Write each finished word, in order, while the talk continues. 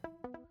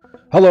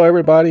Hello,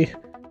 everybody.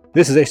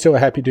 This is H2, a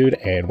happy dude,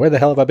 and where the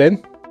hell have I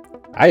been?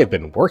 I have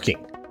been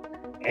working,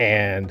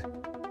 and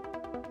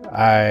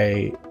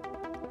I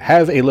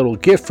have a little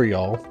gift for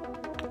y'all.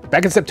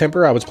 Back in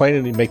September, I was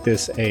planning to make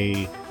this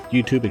a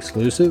YouTube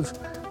exclusive.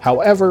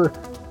 However,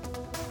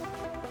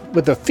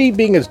 with the feed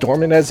being as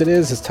dormant as it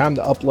is, it's time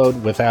to upload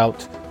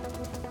without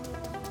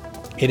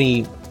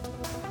any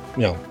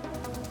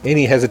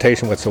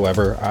hesitation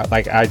whatsoever.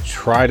 I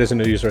tried as a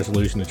New Year's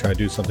resolution to try to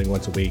do something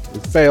once a week.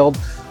 It failed,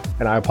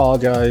 and I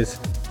apologize.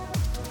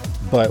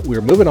 But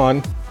we're moving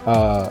on.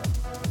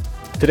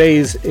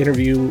 Today's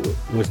interview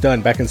was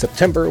done back in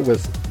September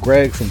with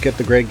Greg from Get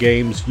the Greg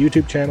Games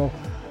YouTube channel.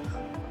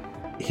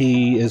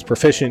 He is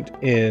proficient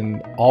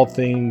in all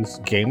things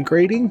game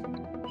grading,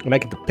 and I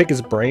get to pick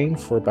his brain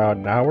for about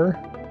an hour.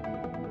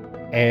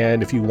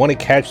 And if you want to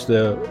catch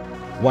the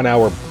 1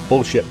 hour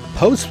bullshit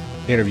post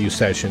interview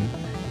session,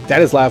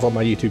 that is live on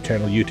my YouTube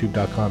channel,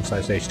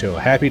 youtube.com/H2O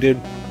Happy Dude.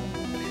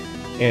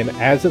 And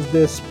as of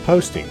this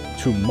posting,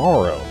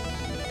 tomorrow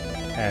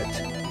at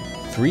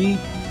 3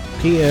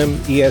 p.m.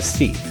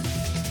 EST,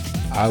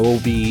 I will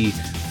be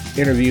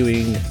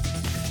interviewing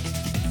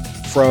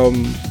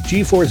from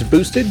GeForce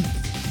Boosted,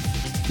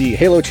 the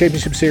Halo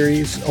Championship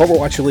Series,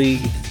 Overwatch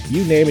League,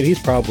 you name it, he's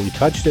probably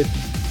touched it,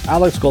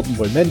 Alex Golden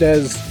Boy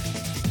Mendez,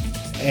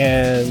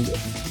 and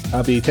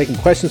I'll be taking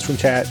questions from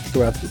chat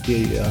throughout the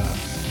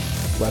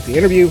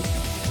interview.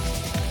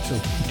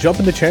 So jump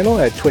in the channel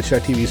at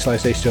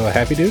twitch.tv/H2O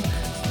Happy Dude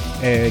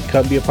and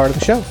come be a part of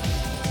the show.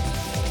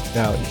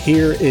 Now,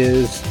 here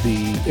is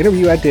the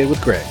interview I did with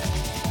Greg.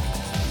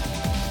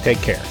 Take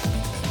care.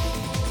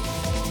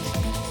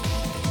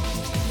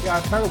 Yeah,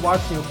 I started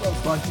watching a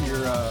bunch of your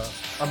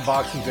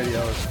unboxing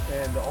videos,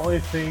 and the only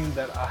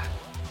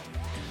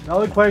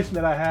question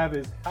that I have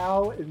is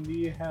how in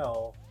the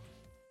hell,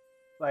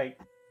 like,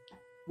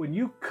 when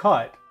you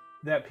cut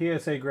that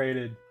PSA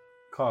graded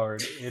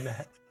card in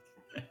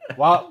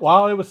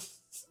while it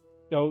was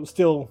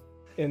still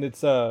in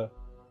its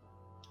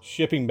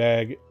shipping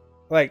bag,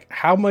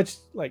 how much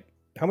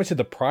did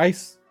the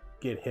price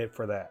get hit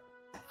for that?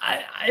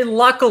 I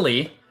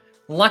luckily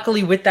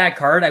with that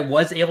card, I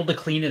was able to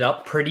clean it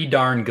up pretty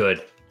darn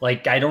good.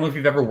 Like, I don't know if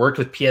you've ever worked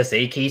with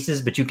PSA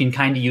cases, but you can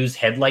kind of use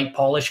headlight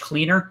polish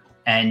cleaner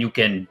and you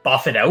can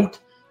buff it out.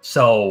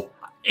 So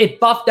it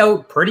buffed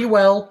out pretty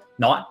well.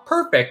 Not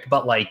perfect,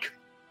 but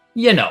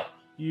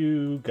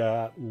You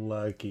got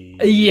lucky.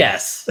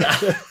 Yes.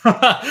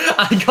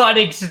 I got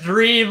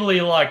extremely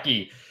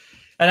lucky.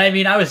 And I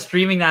mean, I was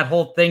streaming that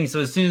whole thing, so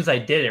as soon as I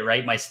did it,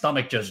 right, my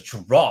stomach just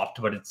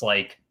dropped. But it's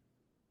like,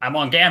 I'm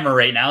on camera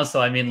right now,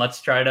 so I mean,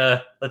 let's try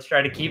to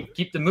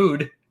keep the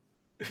mood.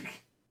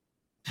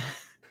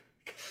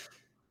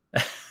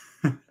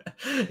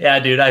 Yeah,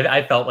 dude,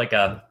 I felt like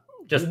an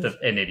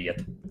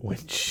idiot.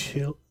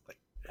 Windshield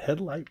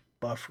headlight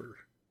buffer.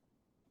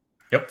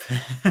 Yep.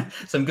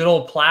 Some good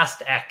old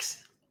Plast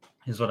X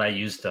is what I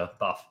used to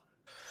buff.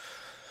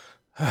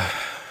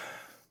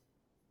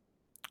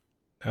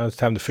 Now it's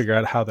time to figure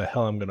out how the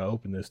hell I'm going to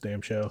open this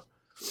damn show.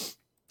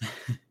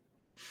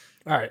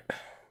 All right.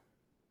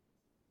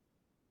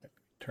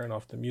 Turn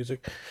off the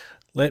music.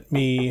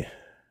 I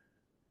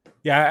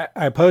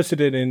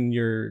posted it in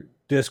your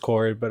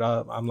Discord, but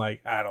I'm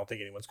like, I don't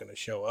think anyone's going to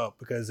show up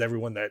because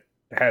everyone that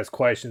has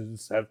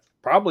questions have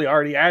probably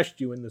already asked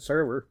you in the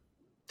server.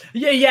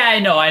 Yeah, I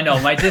know.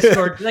 My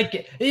Discord,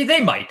 they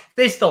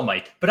still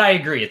might, but I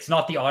agree. It's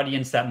not the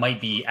audience that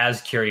might be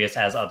as curious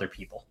as other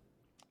people.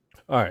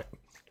 All right.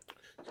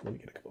 So let me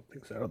get a couple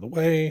things out of the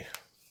way.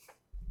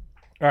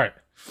 All right.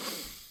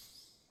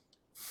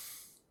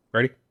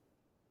 Ready?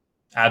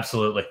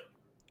 Absolutely.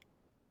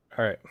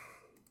 All right.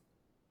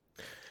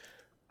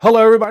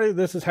 Hello, everybody.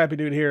 This is Happy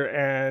Dude here,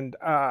 and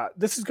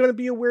this is going to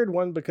be a weird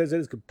one because it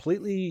is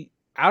completely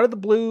out of the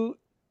blue,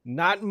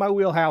 not in my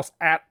wheelhouse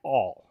at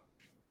all.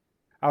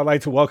 I would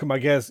like to welcome my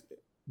guest,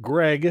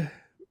 Greg,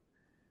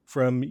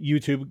 from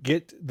YouTube,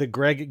 Get the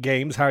Greg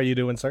Games. How are you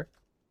doing, sir?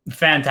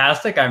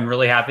 Fantastic. I'm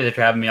really happy that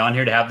you're having me on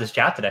here to have this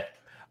chat today.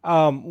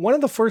 One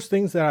of the first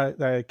things that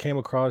I came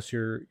across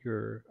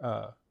your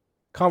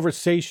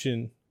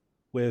conversation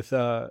with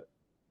Carl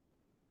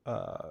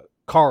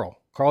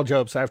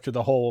Jobs after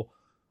the whole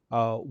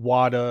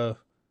WADA,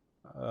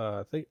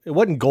 I think it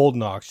wasn't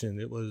Golden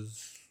Auction. It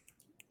was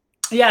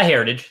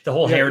Heritage, the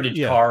whole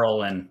Heritage.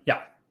 Carl, and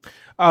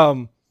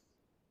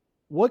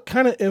what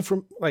kind of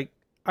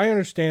I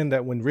understand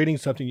that when reading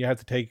something you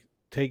have to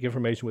take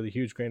information with a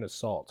huge grain of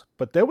salt,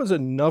 but there was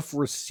enough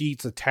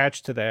receipts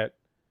attached to that.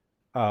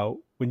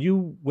 When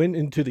you went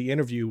into the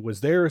interview,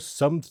 was there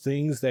some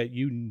things that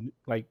you,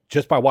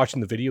 just by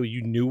watching the video,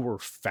 you knew were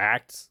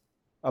facts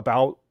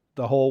about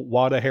the whole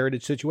WADA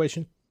Heritage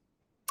situation?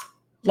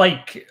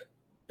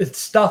 It's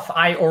stuff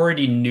I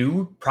already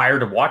knew prior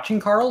to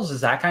watching Carl's.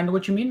 Is that kind of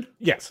what you mean?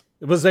 Yes.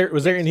 Was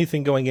there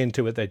anything going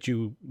into it that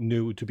you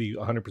knew to be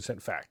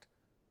 100% fact?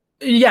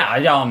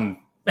 Yeah.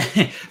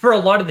 For a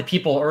lot of the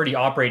people already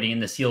operating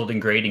in the sealed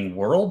and grading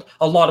world,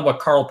 a lot of what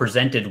Carl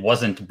presented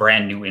wasn't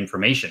brand new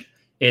information.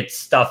 It's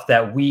stuff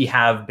that we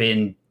have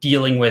been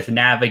dealing with,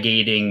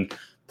 navigating,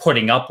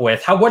 putting up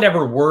with,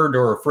 whatever word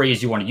or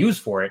phrase you want to use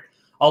for it.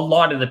 A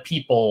lot of the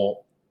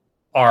people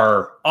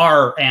are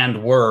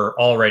and were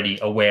already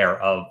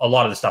aware of a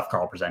lot of the stuff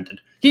Carl presented.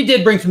 He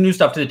did bring some new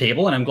stuff to the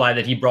table, and I'm glad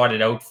that he brought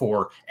it out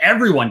for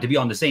everyone to be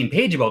on the same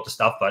page about the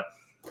stuff. But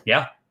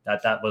yeah,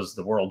 that was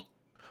the world.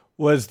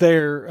 Was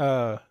there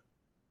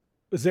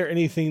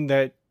anything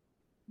that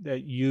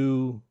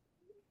you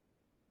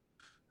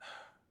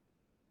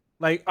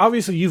like?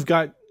 Obviously, you've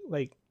got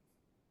like,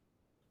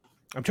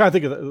 I'm trying to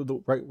think of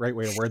the right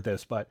way to word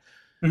this, but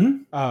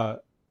you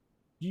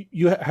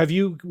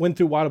went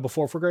through WATA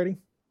before for grading?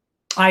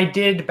 I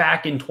did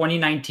back in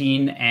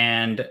 2019,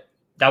 and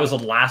that was the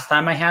last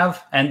time I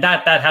have. And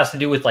that has to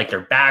do with like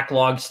their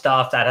backlog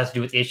stuff. That has to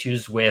do with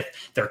issues with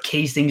their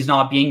casings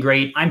not being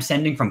great. I'm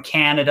sending from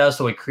Canada,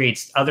 so it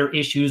creates other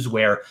issues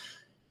where,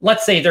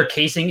 let's say their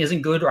casing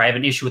isn't good, or I have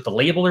an issue with the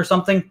label or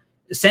something.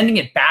 Sending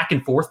it back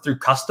and forth through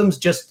customs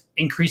just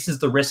increases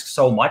the risk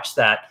so much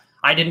that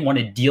I didn't want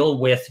to deal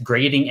with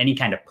grading any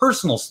kind of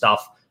personal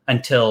stuff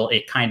until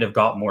it kind of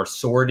got more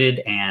sorted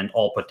and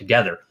all put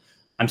together.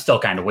 I'm still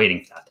kind of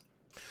waiting for that.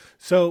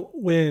 So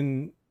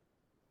when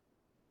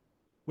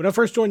I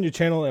first joined your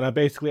channel and I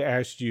basically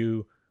asked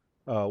you,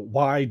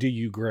 why do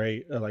you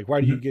grade?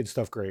 Why do you get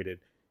stuff graded?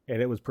 And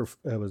it was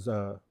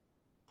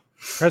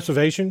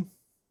preservation.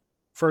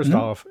 First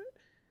off,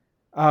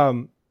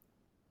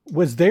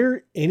 was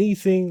there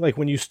anything like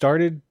when you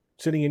started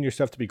sending in your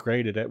stuff to be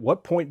graded? At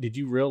what point did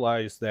you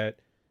realize that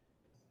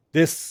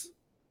this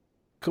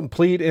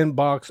complete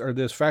inbox or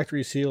this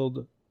factory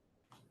sealed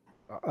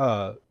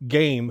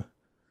game,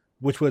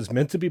 which was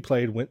meant to be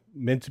played,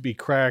 meant to be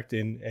cracked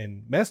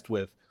and messed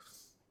with?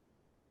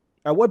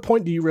 At what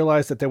point do you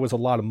realize that there was a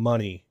lot of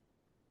money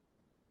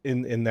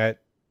in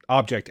that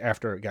object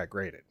after it got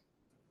graded?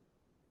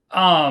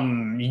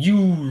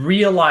 You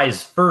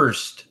realize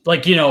first,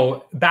 like,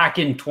 back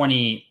in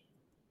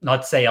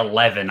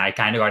 11, I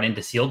kind of got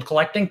into sealed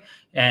collecting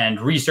and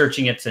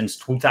researching it since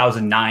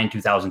 2009,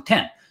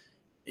 2010.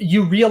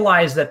 You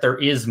realize that there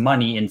is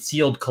money in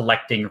sealed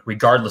collecting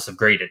regardless of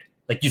graded.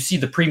 Like, you see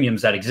the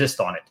premiums that exist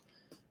on it.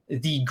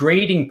 The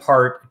grading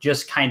part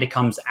just kind of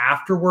comes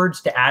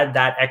afterwards to add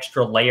that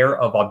extra layer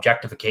of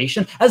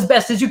objectification as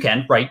best as you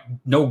can, right?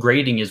 No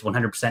grading is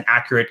 100%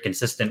 accurate,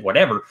 consistent,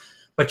 whatever.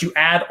 But you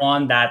add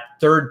on that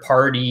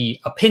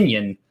third-party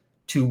opinion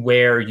to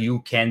where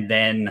you can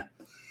then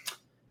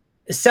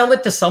sell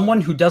it to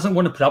someone who doesn't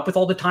want to put up with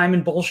all the time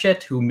and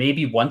bullshit, who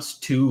maybe wants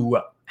to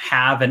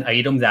have an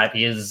item that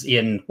is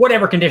in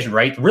whatever condition,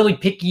 right? Really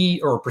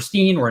picky or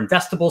pristine or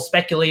investable,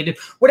 speculative,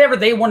 whatever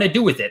they want to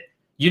do with it.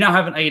 You now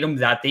have an item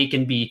that they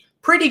can be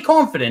pretty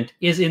confident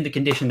is in the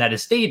condition that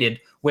is stated,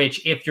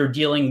 which if you're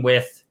dealing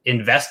with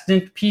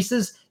investment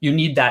pieces, you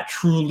need that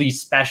truly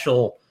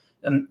special,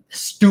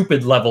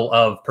 stupid level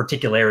of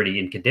particularity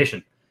in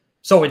condition.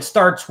 So it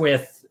starts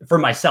with, for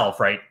myself,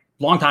 right?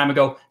 Long time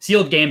ago,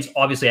 sealed games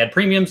obviously had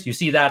premiums. You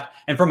see that.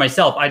 And for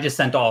myself, I just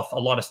sent off a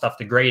lot of stuff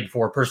to grade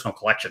for personal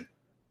collection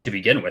to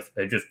begin with.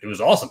 It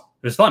was awesome.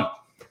 It was fun.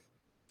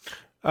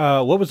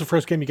 What was the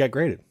first game you got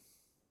graded?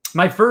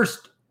 My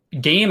first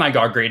game I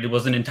got graded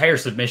was an entire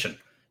submission.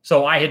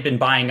 So I had been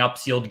buying up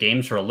sealed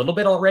games for a little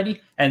bit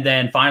already. And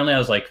then finally I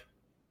was like,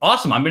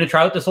 awesome, I'm going to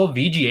try out this whole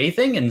VGA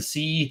thing and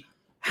see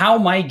how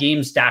my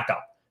games stack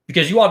up.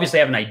 Because you obviously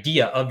have an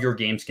idea of your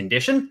game's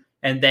condition.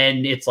 And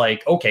then it's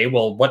like, okay,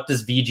 well, what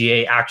does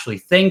VGA actually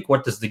think?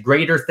 What does the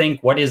grader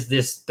think? What is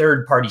this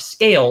third-party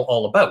scale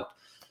all about?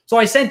 So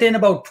I sent in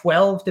about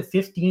 12 to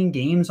 15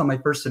 games on my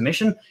first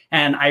submission.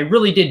 And I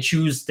really did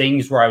choose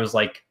things where I was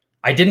like,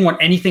 I didn't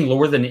want anything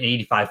lower than an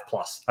 85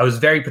 plus. I was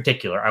very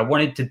particular. I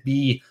wanted to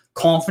be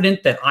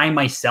confident that I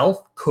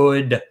myself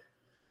could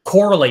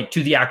correlate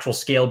to the actual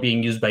scale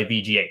being used by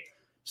VGA.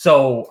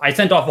 So I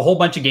sent off a whole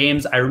bunch of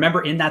games. I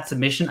remember in that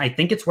submission, I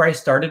think it's where I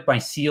started my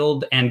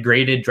sealed and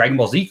graded Dragon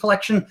Ball Z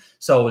collection.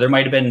 So there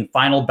might have been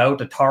Final Bout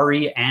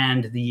Atari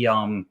and the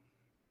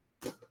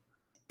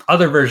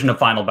other version of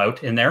Final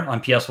Bout in there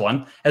on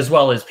PS1, as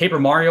well as Paper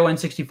Mario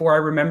N64. I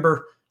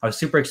remember I was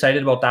super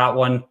excited about that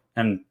one.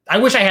 And I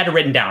wish I had it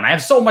written down. I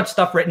have so much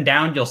stuff written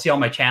down. You'll see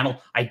on my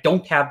channel. I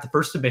don't have the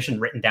first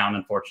submission written down,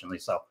 unfortunately.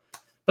 So,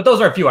 but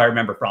those are a few I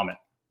remember from it.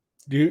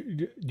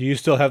 Do you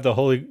still have the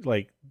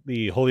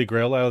holy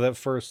grail out of that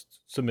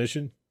first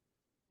submission?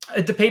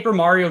 The Paper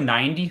Mario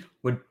 90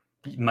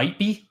 might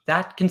be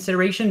that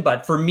consideration,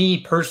 but for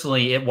me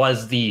personally, it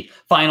was the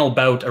Final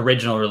Bout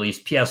original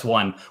release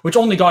PS1, which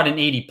only got an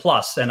 80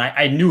 plus, and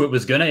I knew it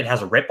was gonna. It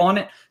has a rip on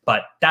it,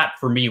 but that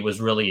for me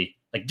was really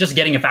like just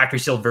getting a factory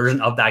sealed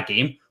version of that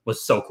game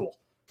was so cool.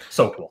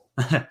 So cool.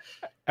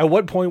 At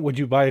what point would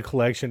you buy a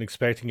collection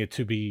expecting it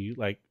to be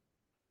like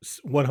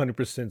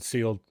 100%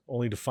 sealed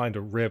only to find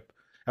a rip?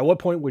 At what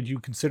point would you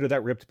consider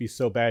that rip to be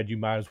so bad you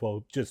might as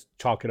well just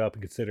chalk it up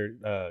and consider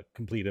a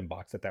complete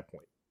inbox at that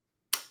point?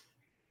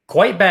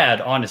 Quite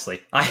bad,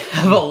 honestly. I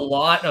have a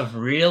lot of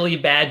really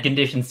bad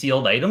condition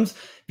sealed items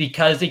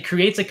because it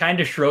creates a kind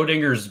of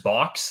Schrodinger's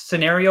box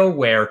scenario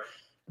where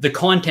the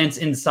contents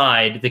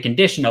inside, the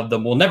condition of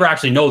them, we'll never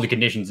actually know the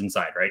conditions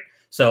inside, right?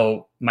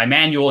 So my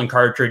manual and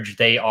cartridge,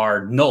 they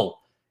are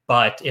null.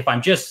 But if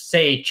I'm just,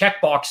 say,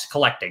 checkbox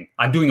collecting,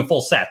 I'm doing a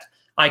full set,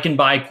 I can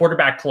buy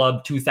Quarterback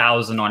Club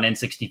 2000 on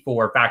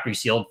N64 factory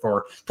sealed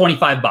for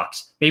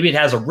 $25. Maybe it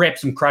has a rip,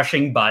 some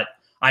crushing, but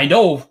I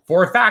know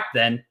for a fact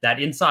then that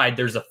inside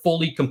there's a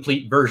fully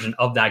complete version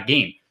of that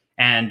game.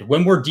 And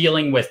when we're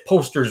dealing with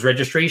posters,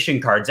 registration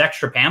cards,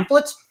 extra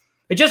pamphlets,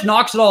 it just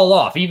knocks it all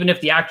off, even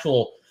if the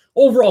actual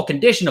overall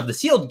condition of the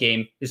sealed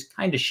game is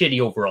kind of shitty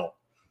overall.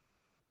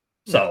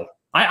 So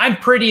I'm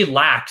pretty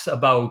lax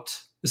about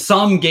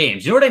some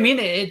games. You know what I mean?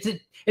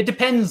 It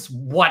depends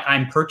what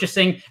I'm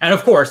purchasing and,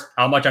 of course,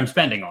 how much I'm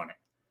spending on it.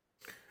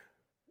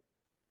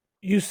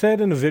 You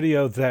said in the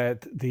video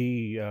that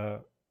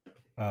the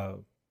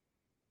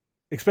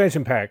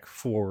expansion pack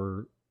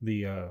for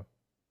the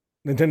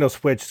Nintendo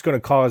Switch is going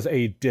to cause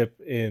a dip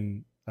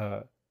in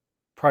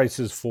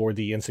prices for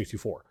the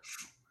N64.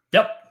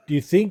 Yep. Do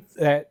you think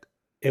that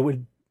it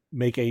would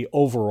make a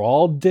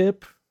overall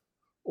dip,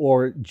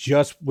 or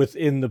just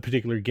within the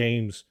particular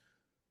games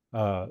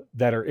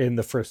that are in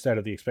the first set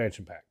of the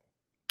expansion pack?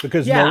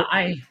 Because go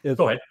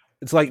ahead.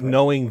 It's like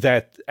knowing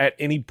that at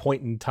any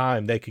point in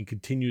time they can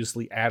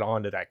continuously add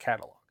on to that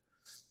catalog.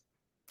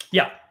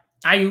 Yeah.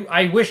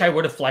 I wish I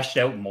would have fleshed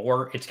out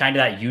more. It's kind of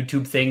that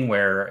YouTube thing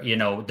where,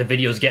 the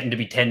video is getting to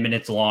be 10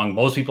 minutes long.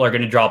 Most people are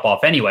going to drop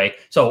off anyway.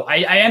 So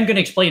I am going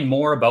to explain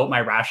more about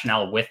my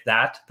rationale with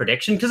that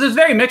prediction, because there's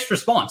very mixed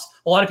response.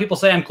 A lot of people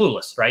say I'm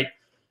clueless, right?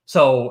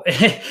 So,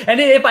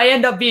 and if I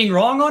end up being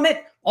wrong on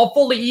it, I'll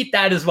fully eat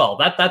that as well.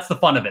 That's the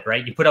fun of it,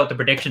 right? You put out the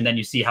prediction, then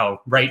you see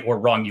how right or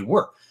wrong you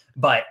were.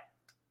 But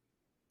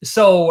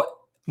so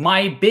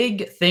my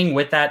big thing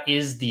with that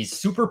is these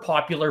super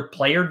popular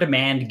player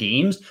demand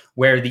games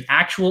where the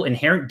actual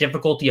inherent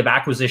difficulty of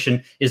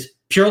acquisition is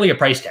purely a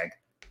price tag.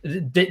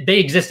 They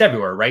exist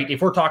everywhere, right?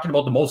 If we're talking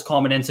about the most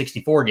common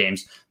N64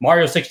 games,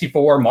 Mario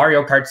 64,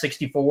 Mario Kart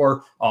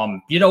 64,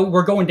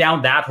 we're going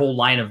down that whole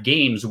line of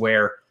games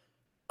where,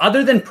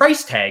 other than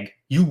price tag,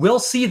 you will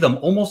see them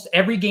almost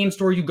every game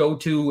store you go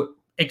to,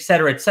 et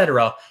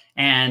cetera,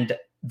 and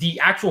the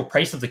actual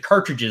price of the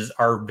cartridges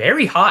are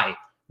very high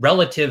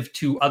relative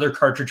to other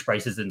cartridge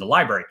prices in the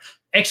library,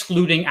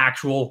 excluding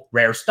actual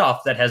rare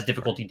stuff that has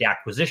difficulty to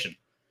acquisition.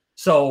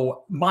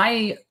 So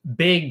my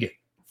big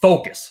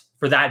focus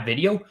for that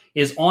video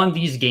is on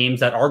these games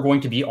that are going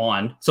to be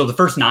on. So the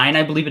first 9,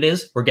 I believe it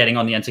is, we're getting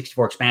on the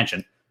N64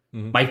 expansion.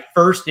 Mm-hmm. My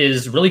first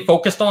is really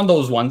focused on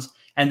those ones,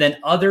 and then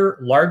other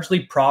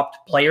largely propped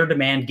player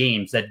demand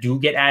games that do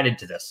get added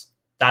to this.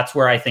 That's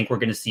where I think we're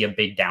going to see a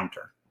big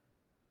downturn.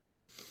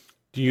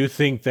 Do you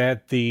think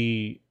that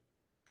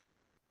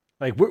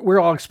we're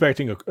all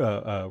expecting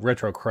a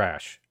retro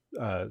crash,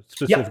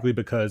 specifically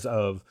because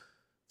of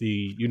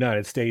the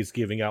United States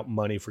giving out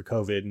money for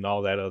COVID and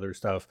all that other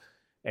stuff,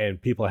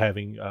 and people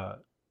having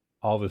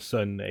all of a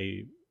sudden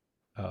a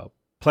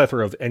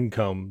plethora of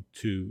income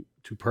to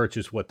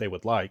purchase what they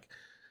would like.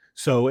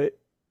 So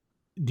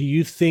do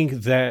you think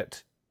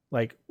that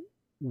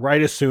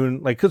right as soon,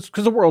 because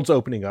the world's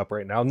opening up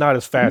right now, not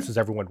as fast as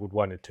everyone would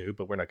want it to,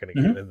 but we're not going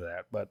to get into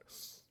that. But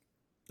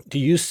do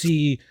you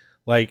see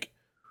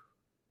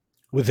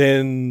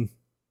within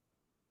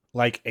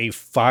let's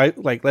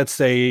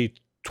say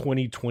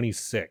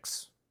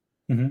 2026,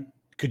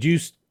 could you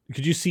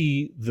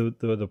see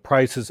the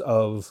prices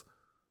of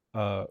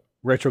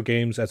retro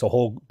games as a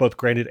whole, both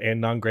graded and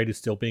non-graded,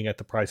 still being at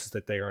the prices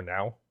that they are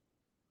now?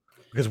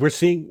 Because we're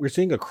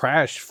seeing a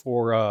crash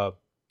for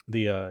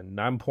the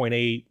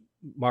 9.8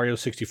 Mario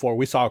 64.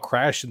 We saw a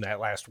crash in that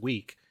last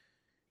week,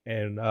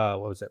 and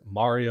what was it?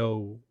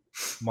 Mario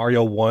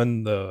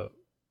 1, the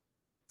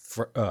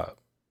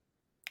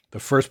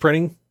first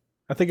printing,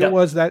 I think it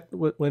was, that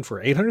went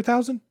for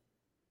 800,000.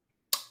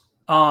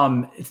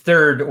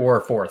 Third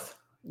or fourth.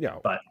 Yeah,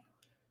 but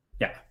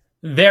yeah,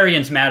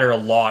 variants matter a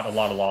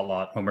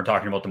lot when we're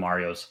talking about the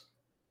Marios.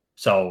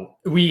 So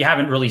we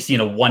haven't really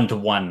seen a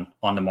 1-to-1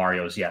 on the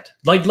Marios yet,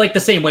 like the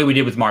same way we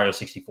did with Mario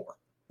 64.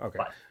 Okay,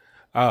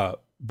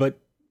 but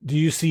do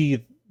you see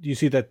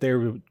that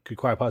there could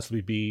quite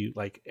possibly be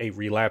a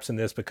relapse in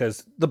this,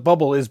 because the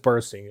bubble is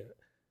bursting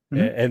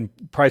and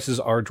prices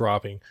are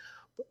dropping?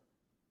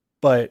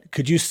 But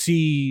could you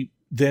see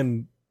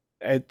them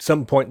at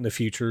some point in the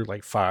future,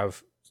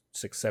 5,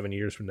 6, 7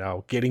 years from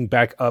now, getting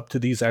back up to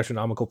these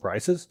astronomical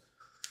prices?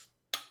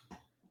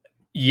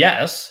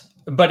 Yes,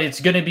 but it's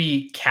going to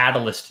be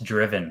catalyst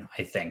driven,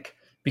 I think,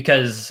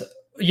 because,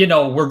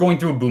 we're going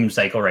through a boom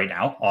cycle right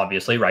now,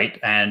 obviously, right?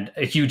 And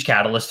a huge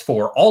catalyst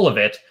for all of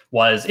it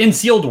was in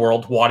sealed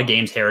world, Wata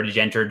Games Heritage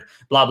entered,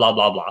 blah, blah,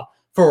 blah, blah.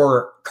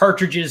 For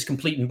cartridges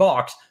complete in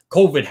box,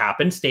 COVID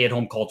happened,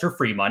 stay-at-home culture,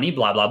 free money,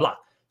 blah, blah, blah.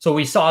 So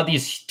we saw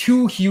these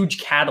 2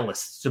 huge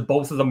catalysts to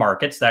both of the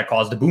markets that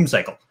caused a boom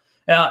cycle.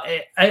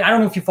 I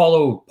don't know if you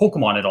follow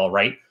Pokemon at all,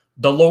 right?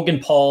 The Logan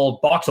Paul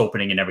box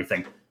opening and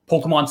everything.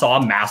 Pokemon saw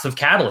a massive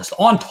catalyst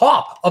on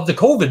top of the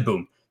COVID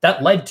boom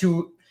that led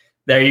to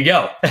There you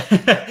go.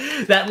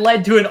 That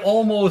led to an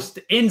almost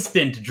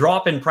instant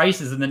drop in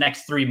prices in the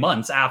next 3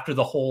 months after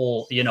the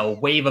whole,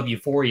 wave of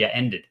euphoria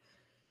ended.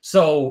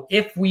 So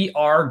if we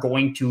are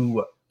going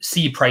to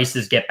see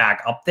prices get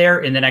back up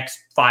there in the next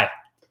 5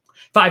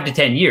 to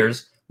 10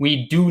 years,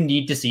 we do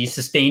need to see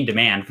sustained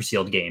demand for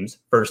sealed games,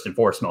 first and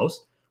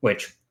foremost,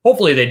 which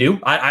hopefully they do.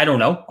 I don't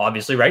know,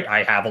 obviously, right?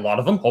 I have a lot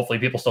of them. Hopefully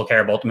people still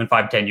care about them in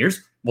 5 to 10 years.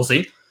 We'll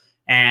see.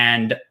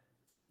 And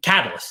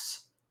catalysts.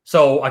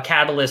 So a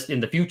catalyst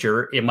in the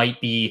future, it might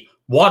be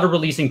water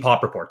releasing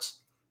pop reports.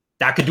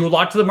 That could do a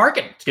lot to the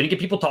market. It's going to get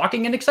people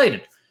talking and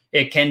excited.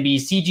 It can be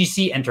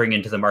CGC entering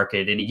into the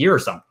market in a year or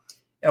so,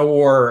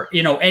 or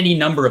any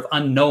number of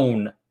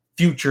unknown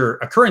future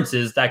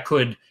occurrences that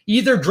could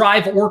either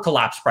drive or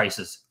collapse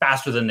prices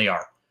faster than they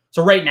are.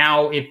 So right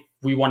now, if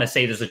we want to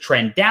say there's a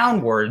trend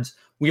downwards,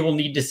 we will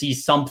need to see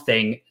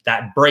something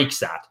that breaks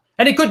that.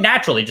 And it could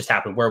naturally just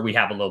happen where we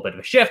have a little bit of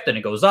a shift and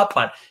it goes up,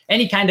 but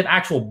any kind of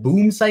actual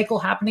boom cycle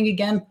happening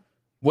again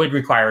would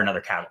require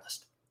another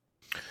catalyst.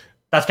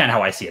 That's kind of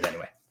how I see it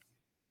anyway.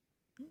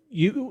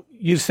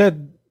 You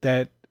said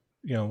that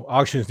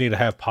auctions need to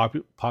have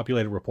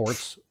populated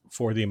reports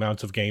for the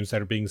amounts of games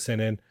that are being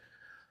sent in.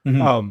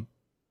 Mm-hmm.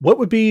 What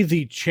would be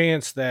the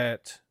chance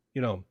that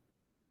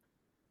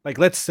like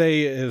let's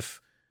say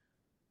if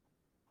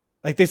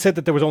like they said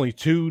that there was only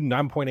 2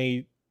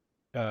 9.8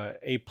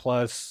 A+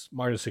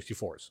 Mario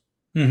 64s.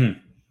 Mm-hmm.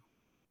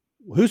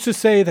 Who's to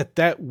say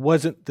that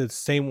wasn't the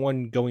same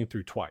one going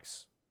through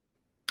twice?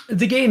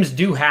 The games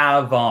do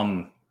have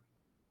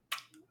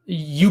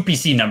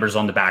UPC numbers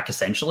on the back,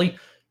 essentially.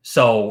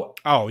 So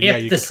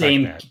you the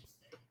same,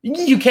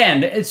 you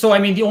can. So I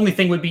mean, the only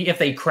thing would be if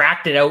they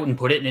cracked it out and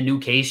put it in a new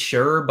case,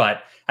 sure.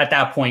 But at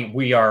that point,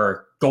 we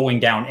are going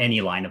down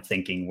any line of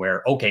thinking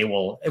where, okay,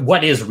 well,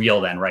 what is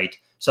real then, right?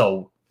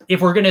 So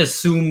if we're going to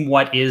assume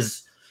what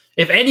is,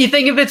 if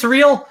anything, if it's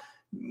real,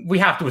 we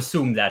have to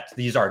assume that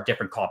these are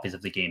different copies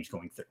of the games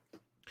going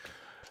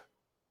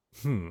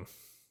through.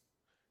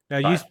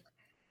 Now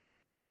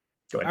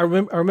I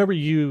remember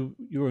you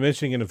were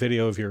mentioning in a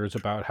video of yours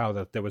about how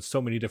that there was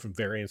so many different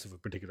variants of a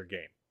particular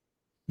game.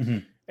 Mm-hmm.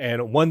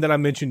 And one that I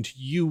mentioned to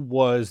you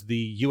was the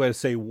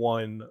USA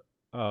one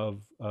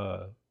of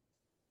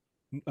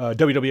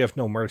WWF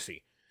No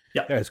Mercy.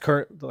 Yeah. As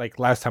current, like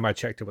last time I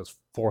checked, it was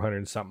 $400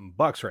 and something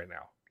right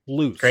now.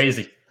 Loose.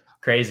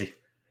 Crazy.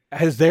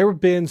 Has there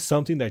been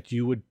something that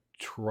you would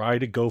try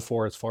to go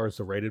for as far as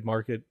the rated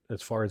market,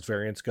 as far as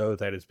variants go,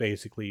 that is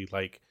basically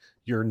like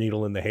your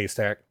needle in the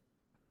haystack?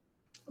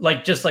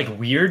 Like just like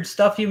weird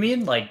stuff, you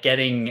mean? Like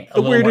getting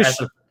the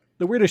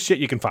weirdest shit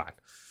you can find.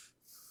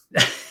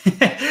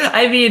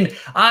 I mean,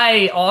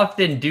 I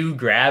often do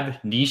grab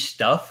niche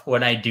stuff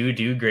when I do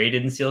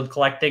graded and sealed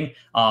collecting.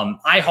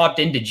 I hopped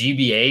into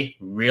GBA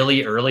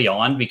really early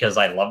on because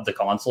I love the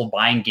console,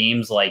 buying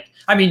games like,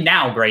 I mean,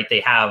 now, great,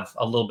 they have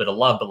a little bit of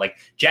love, but like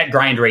Jet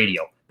Grind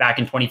Radio back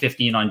in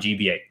 2015 on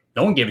GBA.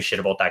 No one gave a shit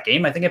about that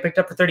game. I think I picked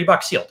up for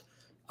 $30 sealed.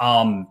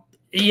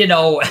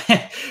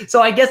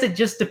 So I guess it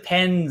just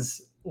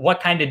depends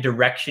what kind of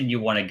direction you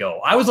want to go.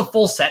 I was a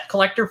full set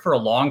collector for a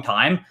long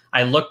time.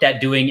 I looked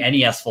at doing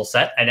NES full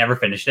set. I never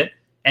finished it.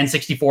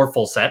 N64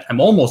 full set.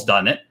 I'm almost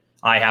done it.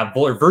 I have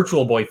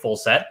Virtual Boy full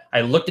set. I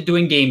looked at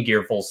doing Game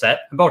Gear full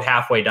set. I'm about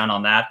halfway done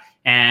on that.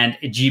 And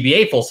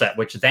GBA full set,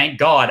 which thank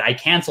God I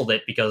canceled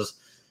it because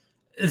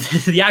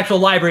the actual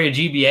library of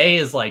GBA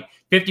is like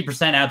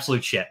 50%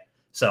 absolute shit.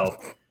 So,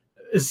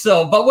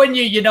 but when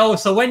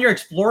so when you're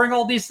exploring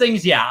all these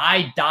things, yeah,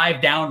 I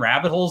dive down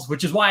rabbit holes,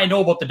 which is why I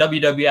know about the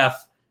WWF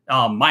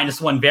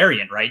 -1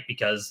 variant, right?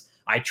 Because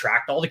I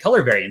tracked all the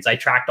color variants. I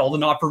tracked all the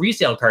not for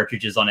resale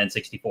cartridges on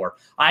N64.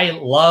 I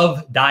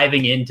love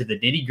diving into the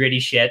nitty gritty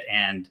shit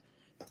and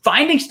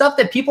finding stuff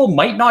that people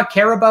might not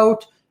care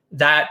about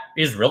that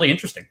is really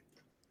interesting.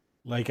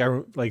 Like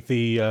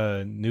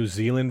the New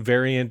Zealand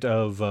variant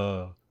of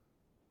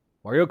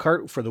Mario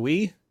Kart for the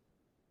Wii.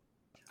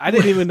 I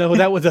didn't even know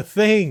that was a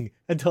thing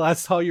until I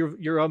saw your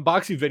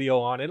unboxing video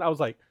on it. I was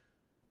like,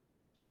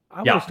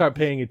 I'm going to start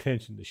paying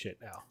attention to shit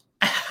now.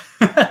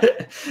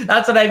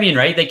 That's what I mean,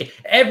 right? Like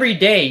every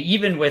day,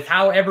 even with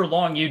however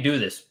long you do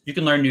this, you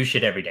can learn new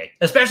shit every day.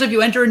 Especially if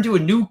you enter into a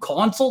new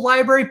console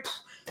library.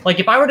 Like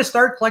if I were to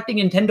start collecting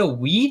Nintendo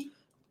Wii,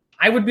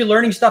 I would be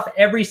learning stuff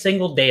every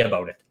single day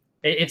about it.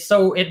 It's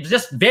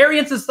just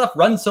variants and stuff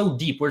run so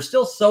deep. We're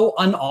still so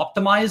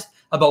unoptimized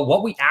about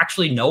what we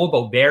actually know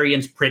about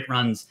variants, print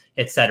runs,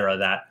 etc.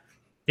 that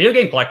video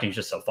game collecting is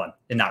just so fun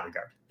in that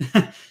regard.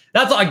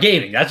 That's not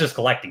gaming. That's just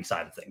collecting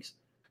side of things.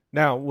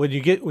 Now, when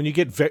you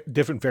get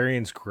different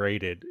variants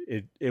graded,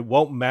 it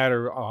won't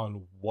matter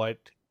on what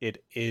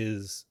it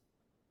is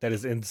that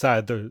is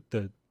inside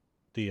the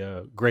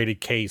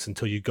graded case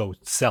until you go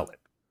sell it,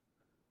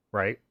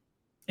 right?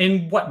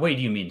 In what way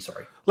do you mean?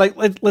 Sorry. Like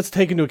let's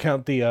take into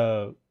account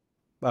the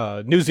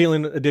New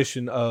Zealand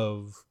edition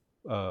of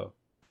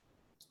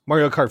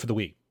Mario Kart for the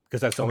Wii,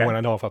 because that's the only one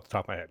I know off the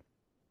top of my head.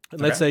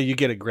 And let's say you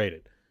get it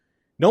graded.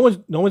 No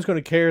one's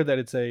going to care that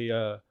it's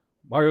a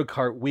Mario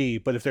Kart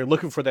Wii, but if they're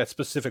looking for that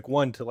specific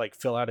one to like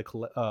fill out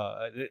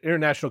an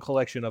international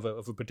collection of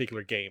a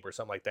particular game or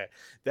something like that,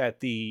 that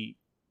the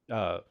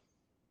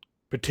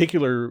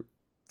particular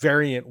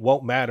variant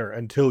won't matter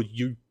until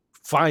you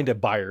find a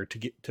buyer to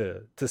get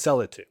to sell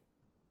it to.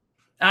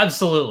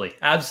 Absolutely.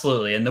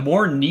 And the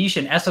more niche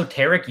and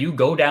esoteric you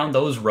go down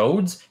those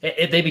roads,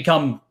 they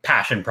become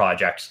passion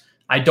projects.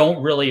 I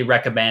don't really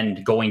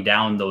recommend going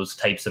down those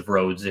types of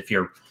roads if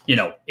you're,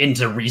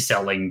 into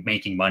reselling,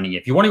 making money.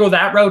 If you want to go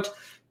that route,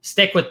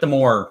 stick with the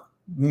more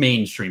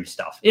mainstream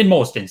stuff, in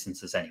most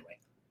instances anyway.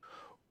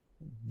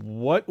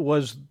 What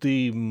was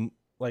the,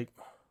 like,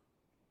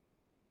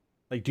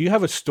 do you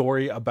have a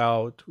story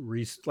about,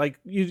 like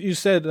you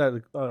said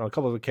on a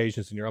couple of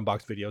occasions in your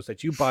unboxed videos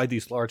that you buy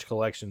these large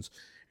collections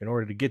in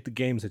order to get the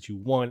games that you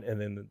want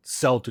and then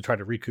sell to try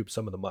to recoup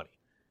some of the money?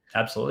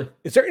 Absolutely.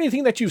 Is there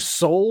anything that you've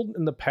sold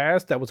in the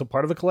past that was a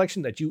part of a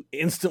collection that you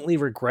instantly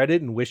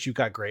regretted and wish you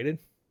got graded?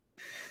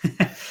 In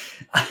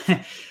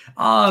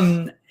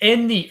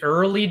the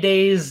early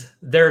days,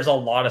 there's a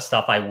lot of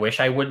stuff I wish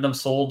I wouldn't have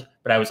sold,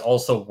 but I was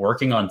also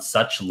working on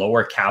such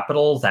lower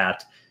capital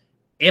that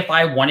if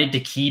I wanted to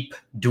keep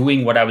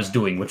doing what I was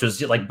doing, which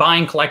was like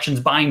buying collections,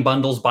 buying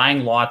bundles,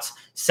 buying lots,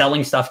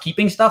 selling stuff,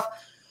 keeping stuff,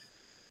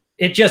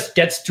 it just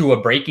gets to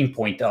a breaking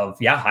point of,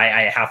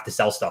 I have to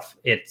sell stuff.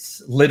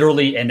 It's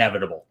literally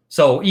inevitable.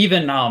 So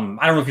even,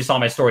 I don't know if you saw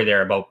my story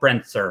there about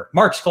Brent's or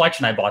Mark's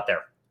collection I bought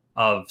there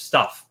of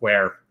stuff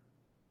where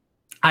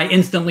I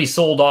instantly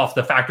sold off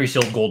the factory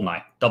sealed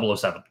GoldenEye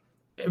 007.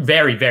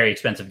 Very, very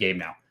expensive game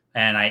now.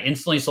 And I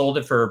instantly sold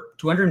it for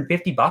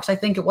 $250, I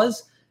think it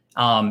was.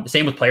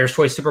 Same with Player's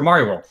Choice Super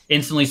Mario World.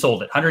 Instantly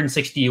sold it.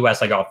 160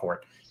 US I got for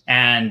it.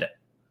 And,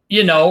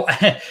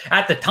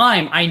 at the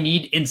time, I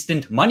need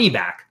instant money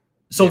back.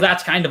 So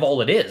that's kind of all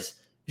it is.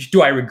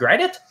 Do I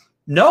regret it?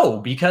 No,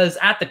 because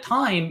at the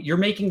time, you're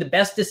making the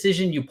best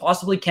decision you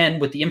possibly can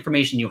with the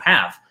information you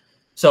have.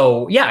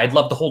 So, I'd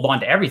love to hold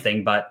on to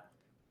everything, but,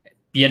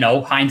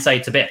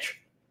 hindsight's a bitch.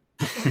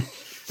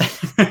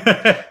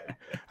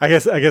 I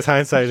guess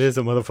hindsight is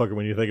a motherfucker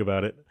when you think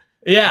about it.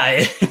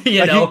 Yeah,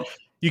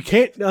 You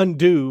can't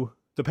undo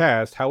the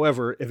past.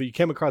 However, if you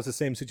came across the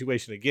same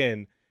situation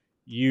again,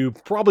 you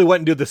probably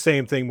wouldn't do the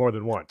same thing more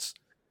than once.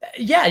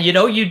 Yeah,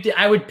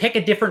 I would pick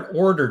a different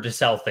order to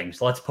sell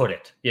things. Let's put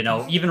it.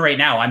 Even right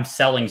now, I'm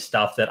selling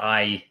stuff that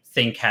I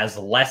think has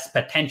less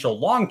potential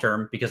long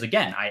term because,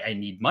 again, I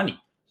need money.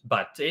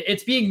 But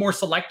it's being more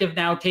selective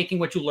now, taking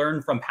what you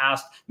learn from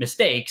past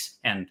mistakes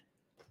and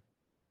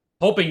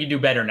hoping you do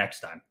better next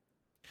time.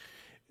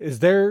 Is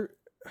there,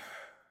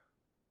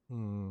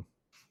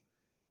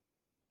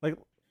 like,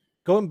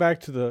 going back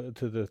to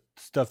the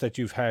stuff that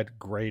you've had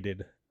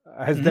graded?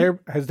 Has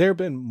there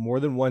been more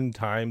than one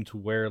time to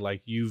where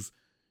like you've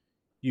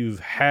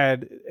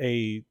had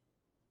a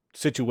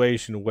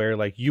situation where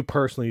like you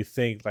personally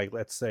think, like,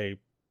 let's say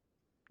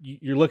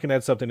you're looking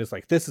at something that's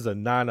like, this is a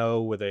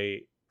 9.0 with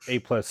a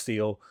A+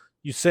 seal,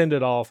 you send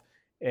it off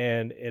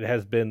and it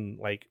has been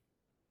like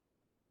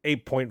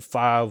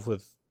 8.5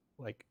 with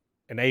like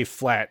an A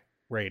flat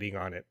rating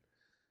on it?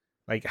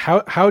 Like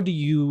how do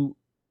you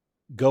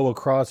go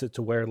across it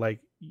to where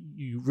like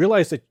you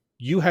realize that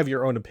you have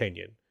your own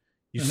opinion,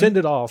 you send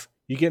it off,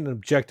 you get an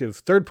objective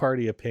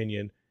third-party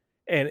opinion,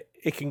 and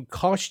it can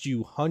cost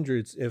you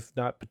hundreds, if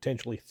not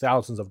potentially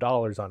thousands of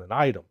dollars on an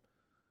item?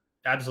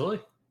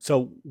 Absolutely.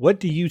 So what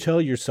do you tell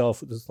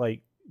yourself? It's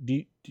like,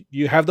 do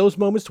you have those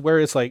moments where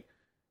it's like,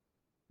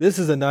 this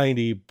is a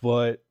 90,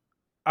 but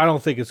I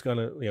don't think it's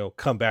gonna,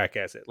 come back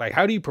as it? Like,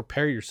 how do you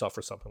prepare yourself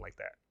for something like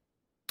that?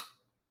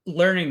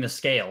 Learning the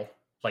scale,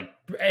 like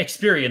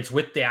experience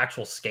with the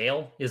actual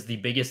scale, is the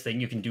biggest thing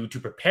you can do to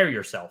prepare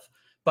yourself.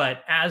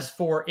 But as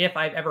for if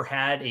I've ever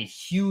had a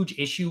huge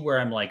issue where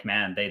I'm like,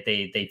 man,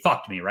 they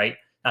fucked me, right?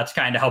 That's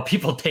kind of how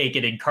people take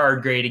it in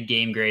card grading,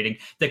 game grading.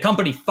 The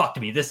company fucked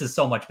me. This is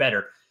so much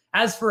better.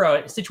 As for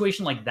a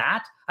situation like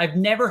that, I've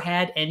never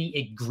had any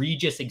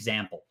egregious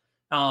example.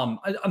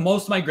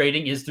 Most of my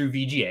grading is through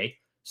VGA.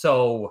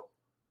 So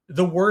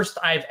the worst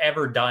I've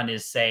ever done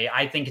is say,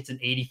 I think it's an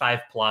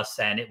 85 plus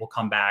and it will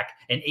come back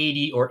an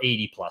 80 or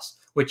 80 plus,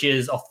 which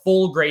is a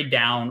full grade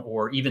down,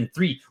 or even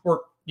 2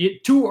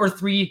 or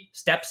 3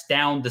 steps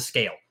down the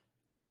scale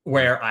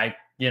where I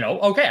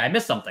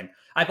missed something.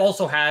 I've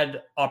also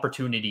had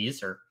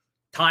opportunities or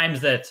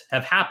times that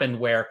have happened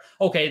where,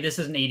 okay, this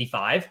is an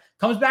 85,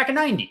 comes back a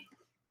 90.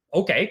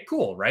 Okay,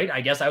 cool, right?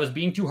 I guess I was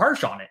being too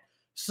harsh on it.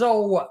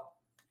 So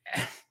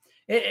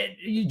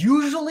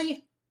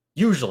usually,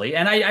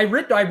 and I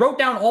wrote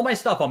down all my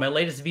stuff on my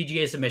latest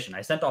VGA submission.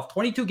 I sent off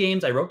 22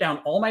 games. I wrote down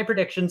all my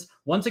predictions.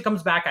 Once it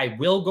comes back, I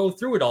will go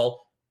through it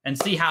all and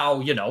see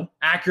how,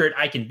 accurate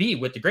I can be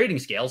with the grading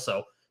scale.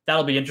 So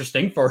that'll be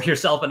interesting for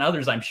yourself and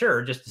others, I'm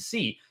sure, just to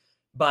see.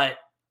 But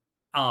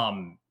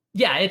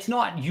it's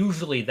not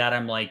usually that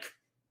I'm like,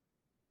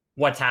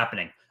 what's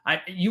happening?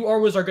 You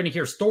always are going to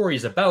hear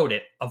stories about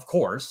it, of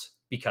course,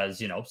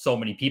 because, so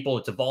many people,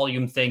 it's a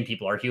volume thing.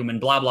 People are human,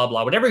 blah, blah,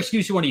 blah, whatever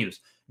excuse you want to use.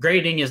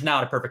 Grading is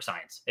not a perfect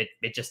science. It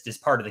just is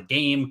part of the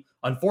game.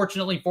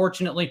 Unfortunately,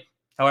 fortunately,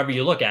 however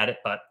you look at it.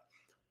 But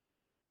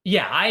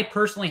yeah, I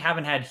personally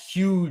haven't had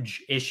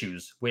huge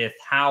issues with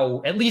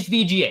how at least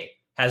VGA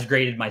has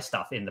graded my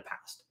stuff in the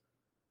past.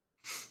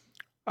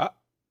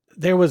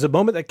 There was a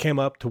moment that came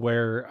up to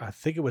where I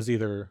think it was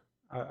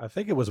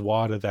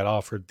WADA that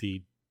offered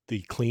the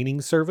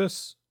cleaning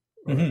service.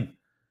 Mm-hmm.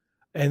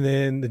 And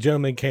then the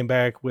gentleman came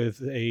back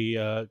with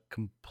a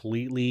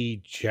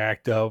completely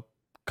jacked up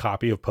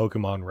copy of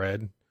Pokemon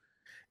Red.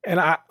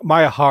 And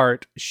my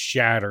heart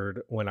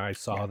shattered when I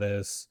saw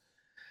this.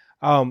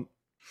 How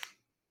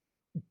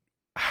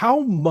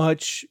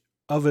much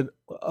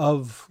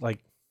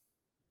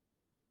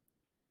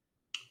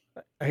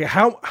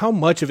how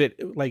much of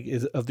it like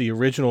is of the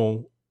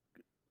original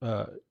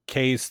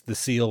case, the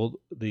seal,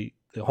 the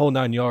whole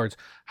 9 yards?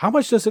 How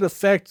much does it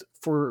affect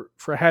for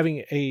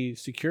having a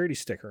security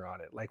sticker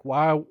on it? Like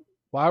why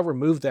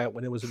remove that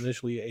when it was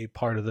initially a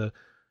part of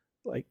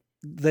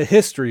the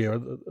history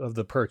of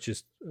the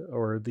purchase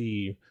or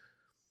the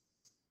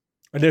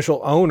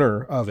initial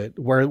owner of it,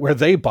 where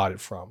they bought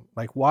it from?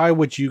 Like, why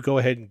would you go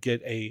ahead and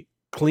get a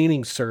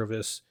cleaning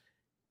service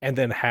and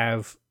then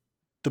have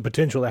the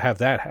potential to have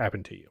that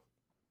happen to you?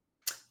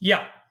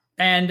 Yeah.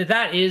 And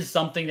that is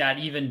something that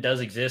even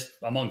does exist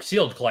among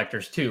sealed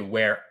collectors too,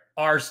 where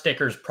are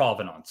stickers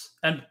provenance?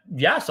 And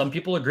yeah, some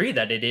people agree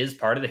that it is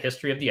part of the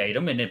history of the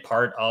item and it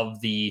part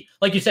of the,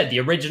 like you said, the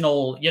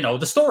original,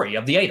 the story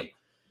of the item.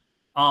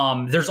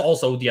 There's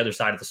also the other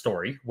side of the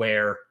story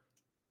where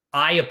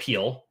eye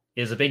appeal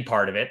is a big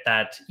part of it,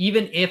 that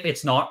even if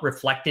it's not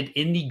reflected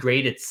in the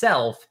grade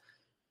itself,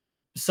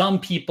 some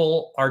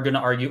people are going to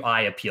argue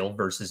eye appeal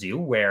versus you,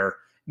 where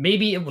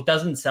maybe it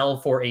doesn't sell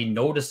for a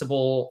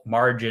noticeable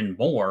margin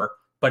more,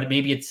 but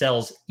maybe it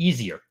sells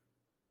easier.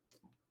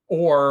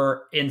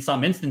 Or in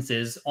some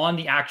instances, on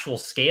the actual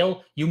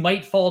scale, you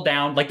might fall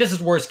down. Like, this is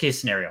worst case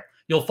scenario.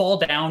 You'll fall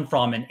down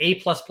from an A++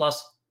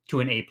 to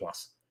an A+,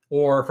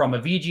 or from a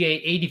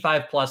VGA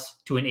 85+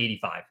 to an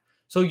 85.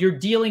 So you're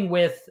dealing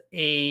with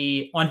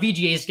on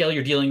VGA scale,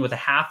 you're dealing with a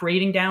half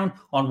rating down.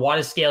 On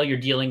WADA scale, you're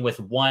dealing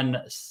with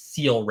 1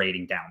 seal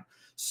rating down.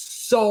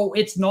 So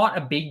it's not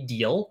a big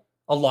deal.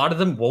 A lot of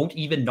them won't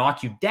even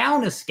knock you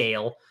down a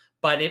scale,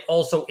 but it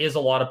also is a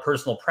lot of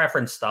personal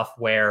preference stuff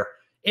where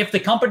if the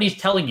company's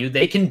telling you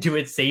they can do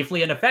it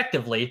safely and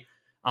effectively,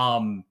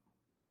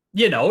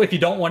 if you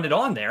don't want it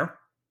on there,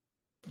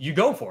 you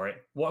go for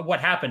it. What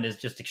happened is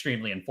just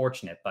extremely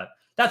unfortunate, but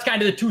that's kind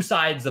of the two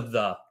sides of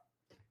the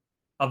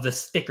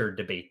sticker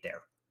debate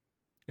there.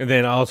 And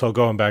then also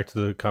going back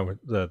to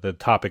the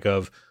topic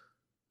of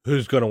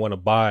who's going to want to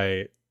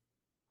buy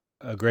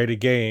a graded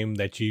game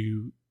that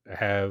you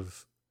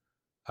have,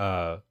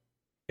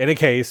 in a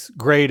case,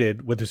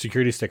 graded with a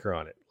security sticker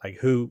on it. Like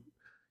who?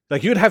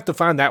 Like, you'd have to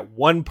find that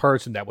one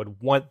person that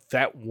would want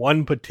that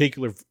one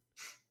particular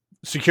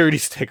security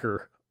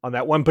sticker on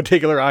that one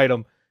particular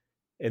item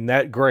in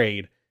that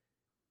grade.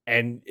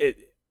 And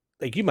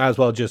you might as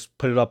well just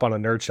put it up on a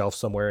nerd shelf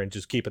somewhere and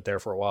just keep it there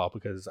for a while,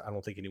 because I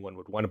don't think anyone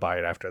would want to buy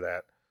it after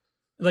that.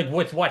 Like,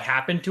 with what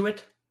happened to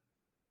it?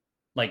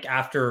 Like,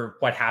 after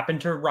what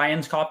happened to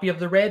Ryan's copy of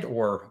the Red,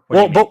 or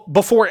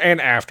before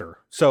and after.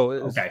 So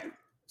okay,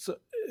 so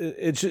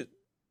it's just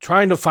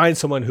trying to find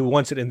someone who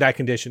wants it in that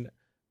condition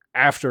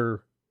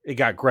after it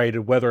got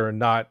graded, whether or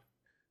not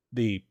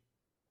the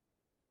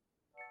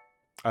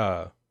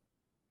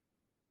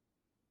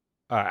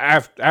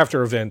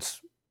after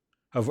events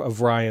of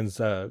Ryan's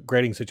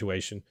grading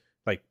situation,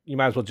 like, you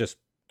might as well just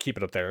keep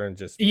it up there and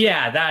just...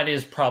 Yeah, that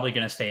is probably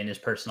going to stay in his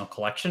personal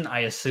collection, I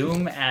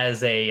assume,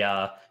 as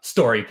a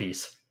story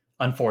piece,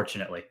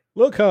 unfortunately.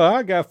 Look how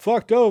I got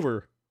fucked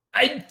over.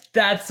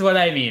 That's what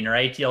I mean,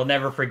 right? You'll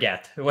never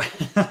forget.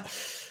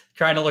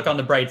 Trying to look on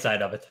the bright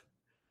side of it.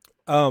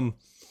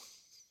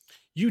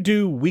 You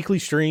do weekly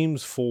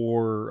streams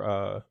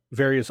for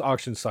various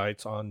auction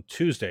sites on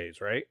Tuesdays,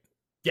 right?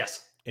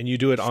 Yes. And you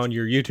do it on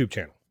your YouTube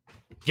channel.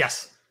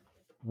 Yes.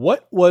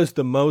 What was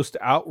the most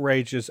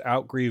outrageous,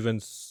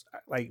 outgrievance,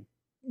 like,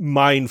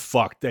 mind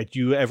fuck that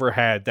you ever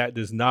had that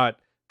is not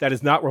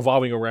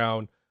revolving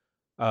around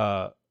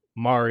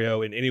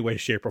Mario in any way,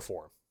 shape, or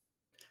form?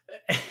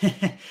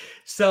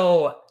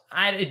 So,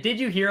 did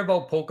you hear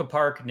about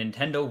PokePark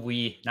Nintendo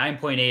Wii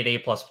 9.8 A++?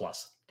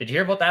 Did you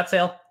hear about that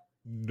sale?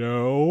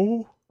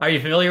 No. Are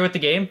you familiar with the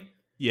game?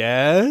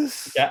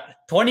 Yes. Yeah,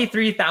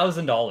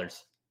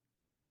 $23,000.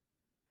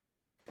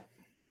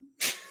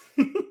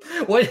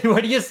 What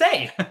do you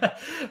say?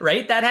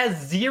 Right? That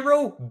has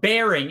zero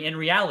bearing in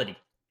reality.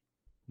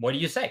 What do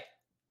you say?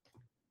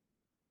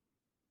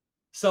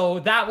 So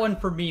that one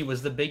for me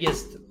was the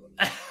biggest.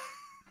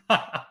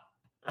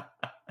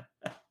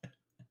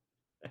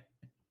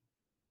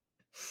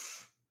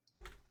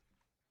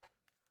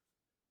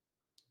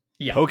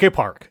 Yeah.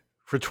 PokePark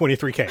for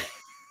 $23K.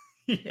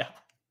 Yeah.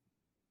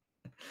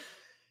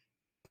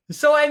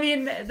 So, I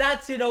mean,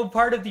 that's,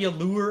 part of the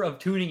allure of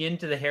tuning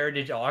into the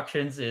heritage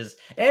auctions is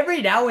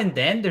every now and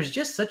then there's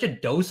just such a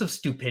dose of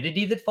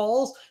stupidity that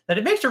falls that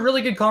it makes a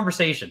really good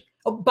conversation.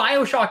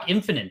 BioShock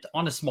Infinite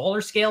on a smaller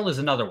scale is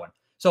another one.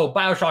 So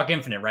BioShock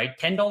Infinite, right?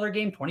 $10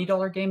 game,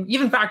 $20 game,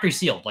 even factory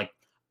sealed. Like,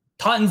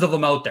 tons of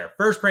them out there.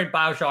 First print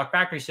BioShock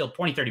factory sealed,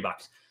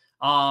 $20-$30.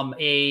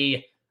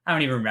 I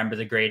don't even remember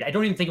the grade. I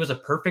don't even think it was a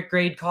perfect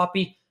grade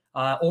copy.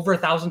 Over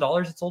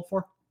 $1,000 it sold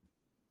for.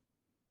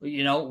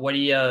 You know, what do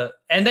you,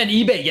 and then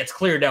eBay gets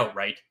cleared out,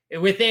 right?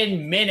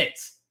 Within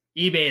minutes,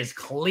 eBay is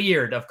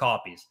cleared of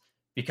copies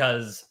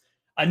because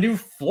a new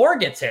floor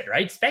gets hit,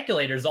 right?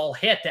 Speculators all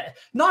hit.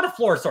 Not a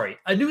floor, sorry.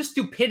 A new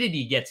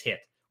stupidity gets hit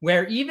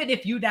where even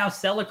if you now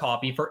sell a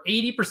copy for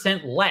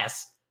 80%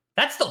 less,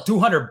 that's still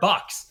 $200.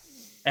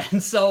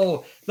 And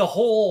so the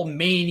whole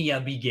mania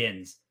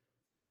begins.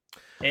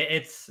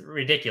 It's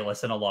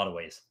ridiculous in a lot of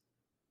ways.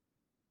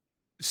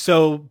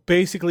 So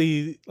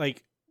basically,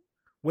 like,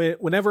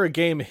 whenever a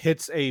game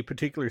hits a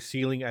particular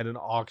ceiling at an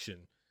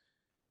auction,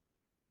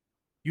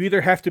 you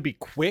either have to be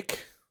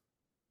quick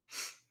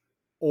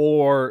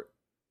or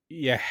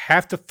you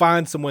have to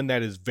find someone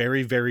that is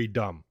very, very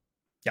dumb.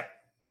 Yeah.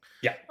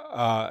 Yeah.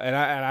 And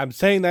I'm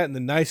saying that in the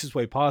nicest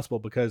way possible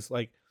because,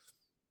 like,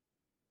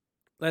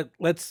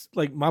 let's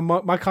like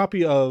my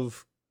copy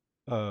of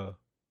Super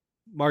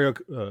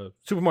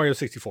Mario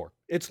 64.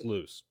 It's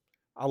loose.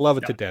 I love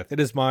it to death. It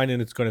is mine,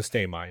 and it's going to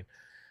stay mine.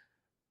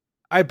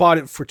 I bought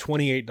it for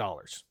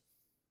 $28.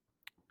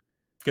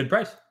 Good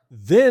price.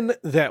 Then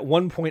that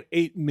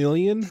 1.8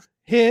 million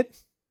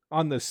hit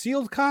on the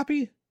sealed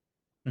copy.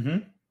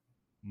 Mm-hmm.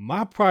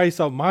 My price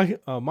of my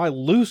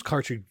loose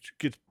cartridge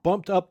gets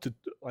bumped up to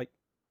like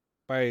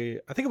by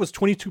I think it was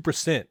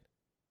 22%.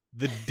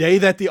 The day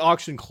that the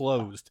auction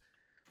closed,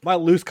 my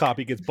loose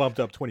copy gets bumped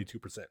up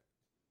 22%.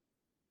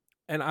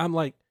 And I'm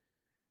like,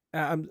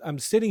 I'm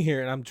sitting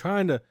here and I'm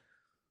trying to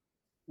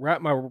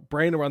wrap my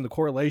brain around the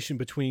correlation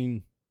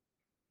between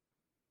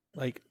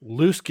like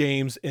loose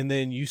games and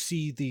then you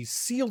see these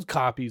sealed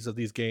copies of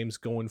these games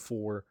going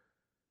for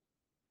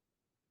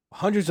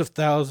hundreds of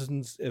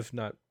thousands, if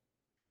not,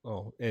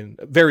 in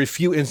very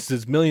few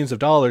instances, millions of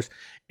dollars.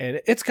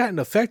 And it's got an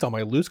effect on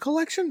my loose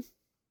collection.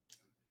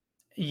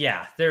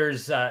 Yeah,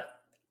 there's a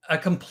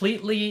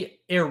completely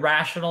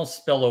irrational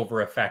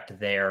spillover effect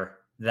there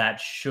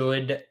that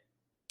should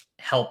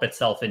help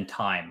itself in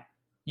time.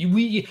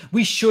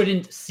 We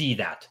shouldn't see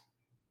that,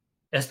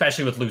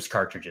 especially with loose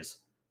cartridges.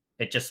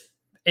 It's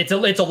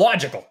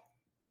illogical.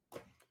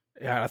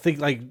 Yeah, I think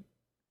like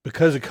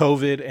because of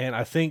COVID, and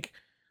I think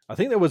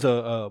there was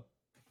a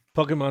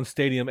Pokemon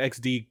Stadium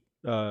XD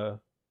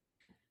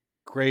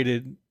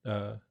graded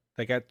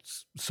that got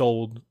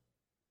sold. I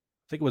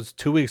think it was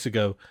 2 weeks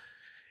ago.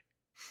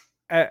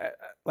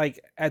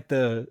 At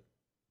the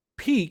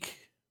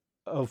peak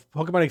of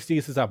Pokemon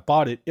XD since I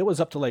bought it, it was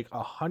up to like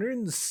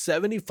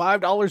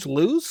 $175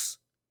 loose.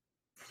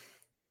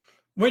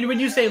 When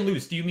you say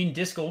loose, do you mean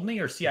disc only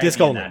or CID disc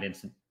in only. that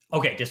instant?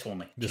 Okay, disc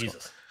only. Disc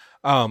Jesus.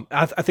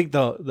 I think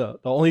the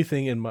only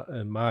thing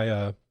in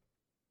my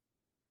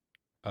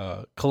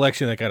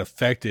collection that got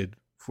affected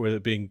for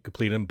it being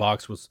complete in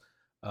box was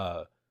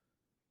Tekken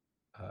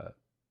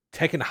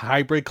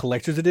Hybrid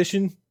Collector's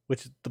Edition,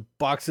 which the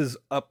box is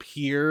up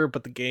here,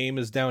 but the game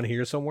is down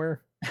here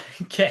somewhere.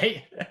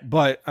 Okay.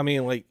 But I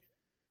mean, like,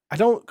 I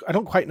don't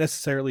quite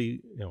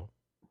necessarily,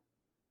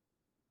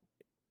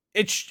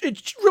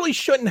 it really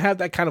shouldn't have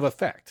that kind of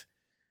effect.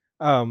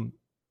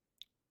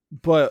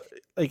 But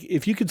like,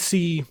 if you could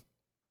see,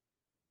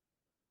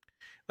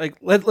 like,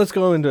 let's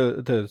go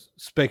into the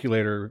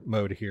speculator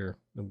mode here.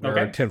 Wear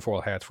our tinfoil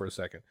hats for a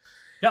second.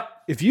 Yep.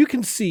 If you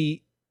can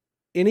see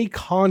any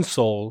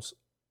consoles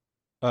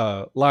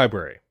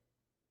library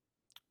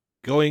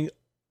going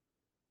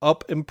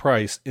up in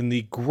price in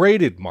the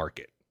graded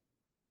market,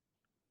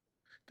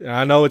 and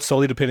I know it's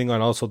solely depending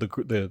on also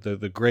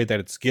the grade that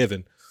it's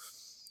given.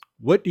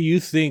 What do you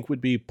think would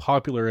be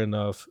popular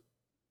enough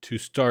to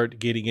start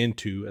getting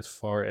into as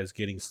far as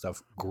getting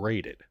stuff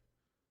graded?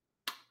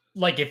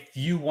 Like if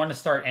you want to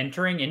start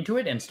entering into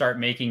it and start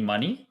making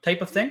money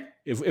type of thing?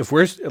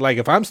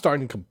 If I'm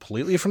starting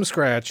completely from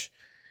scratch,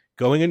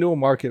 going into a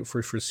market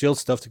for sealed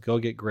stuff to go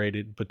get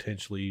graded,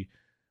 potentially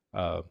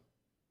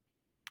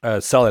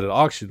sell it at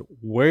auction,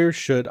 where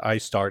should I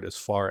start as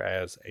far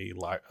as a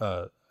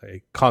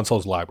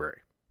consoles library?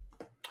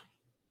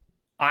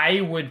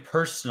 I would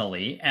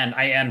personally, and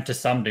I am to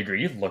some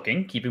degree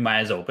looking, keeping my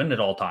eyes open at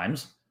all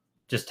times,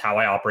 just how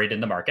I operate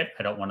in the market.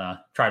 I don't want to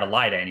try to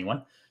lie to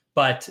anyone,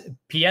 but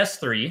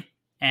PS3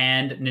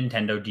 and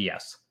Nintendo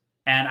DS.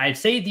 And I'd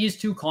say these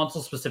two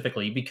consoles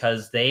specifically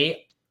because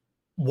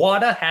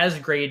WATA has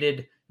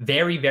graded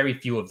very, very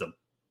few of them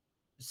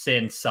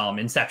since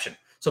inception.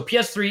 So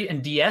PS3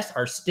 and DS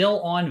are still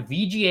on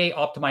VGA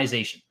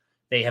optimization.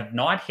 They have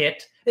not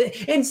hit,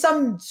 in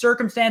some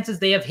circumstances,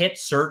 they have hit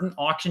certain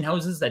auction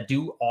houses that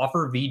do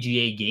offer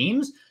VGA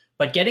games,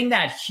 but getting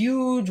that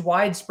huge,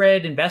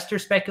 widespread investor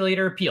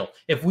speculator appeal,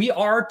 if we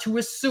are to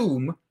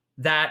assume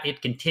that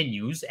it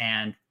continues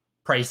and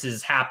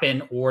prices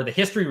happen or the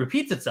history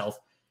repeats itself,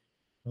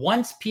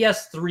 once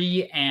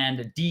PS3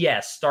 and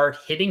DS start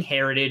hitting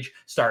Heritage,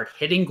 start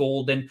hitting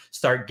Golden,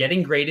 start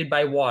getting graded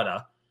by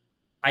WATA,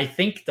 I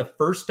think the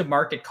first to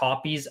market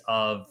copies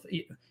of,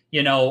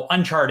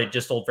 Uncharted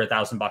just sold for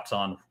 $1,000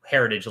 on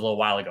Heritage a little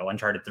while ago.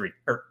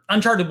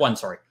 Uncharted 1,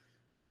 sorry.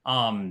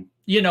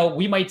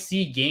 We might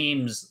see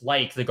games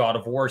like the God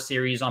of War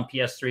series on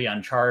PS3,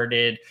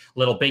 Uncharted,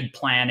 Little Big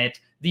Planet,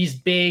 these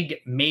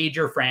big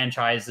major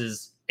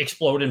franchises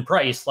explode in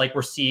price, like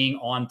we're seeing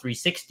on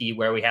 360,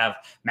 where we have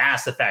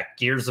Mass Effect,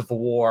 Gears of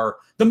War,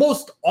 the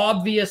most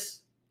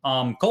obvious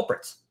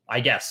culprits, I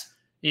guess.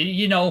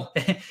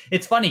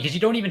 It's funny because you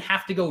don't even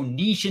have to go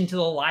niche into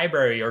the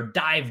library or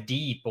dive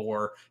deep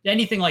or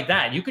anything like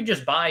that. You could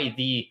just buy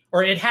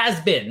it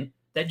has been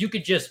that you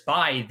could just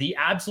buy the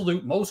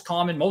absolute most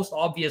common, most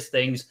obvious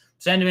things,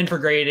 send them in for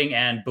grading,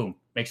 and boom,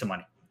 make some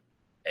money.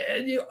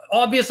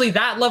 Obviously,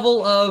 that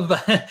level of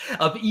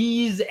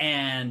ease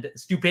and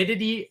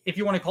stupidity, if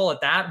you want to call it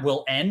that,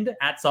 will end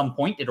at some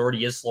point. It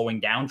already is slowing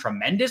down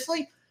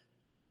tremendously.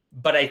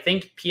 But I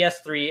think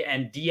PS3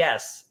 and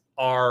DS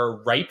are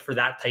ripe for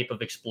that type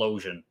of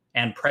explosion.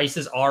 And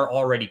prices are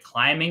already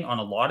climbing on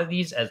a lot of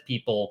these as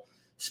people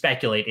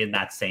speculate in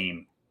that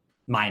same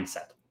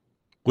mindset.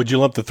 Would you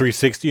lump the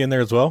 360 in there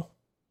as well?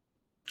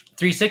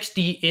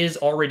 360 is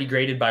already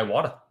graded by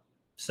WATA,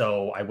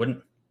 so I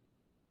wouldn't.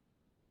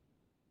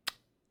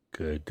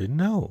 Good to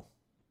know.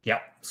 Yeah,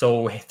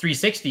 so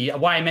 360,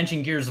 why I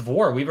mentioned Gears of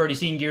War, we've already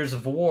seen Gears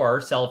of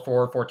War sell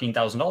for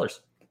 $14,000.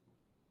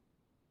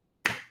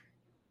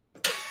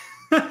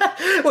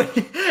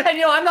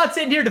 And I'm not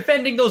sitting here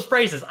defending those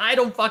prices. I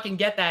don't fucking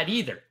get that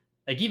either.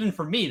 Like, even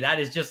for me, that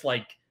is just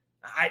like,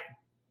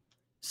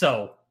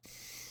 so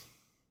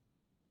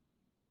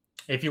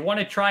if you want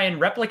to try and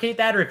replicate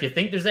that, or if you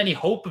think there's any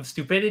hope of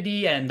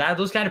stupidity and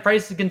those kind of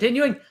prices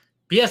continuing,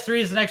 PS3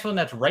 is the next one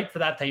that's ripe for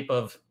that type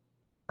of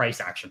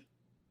price action.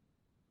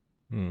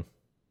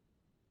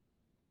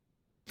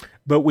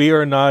 But we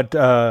are not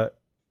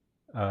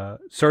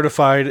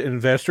certified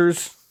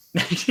investors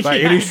by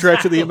any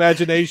stretch of the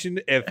imagination.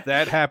 If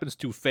that happens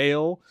to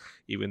fail,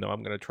 even though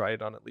I'm going to try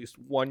it on at least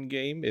one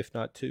game, if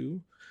not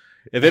two,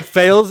 if it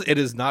fails, it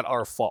is not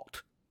our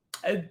fault.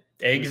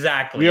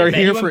 Exactly. We are if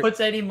here anyone puts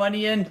any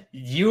money in,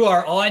 you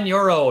are on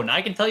your own.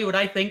 I can tell you what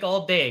I think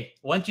all day.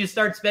 Once you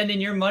start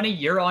spending your money,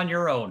 you're on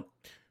your own.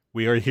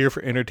 We are here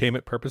for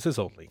entertainment purposes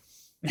only.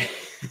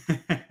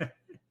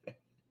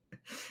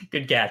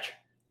 Good catch.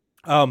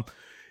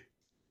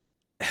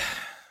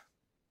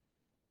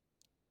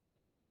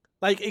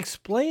 Like,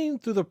 explain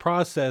through the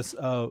process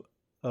of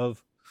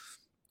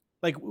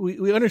like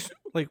we understand,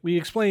 like we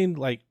explained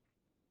like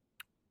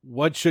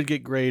what should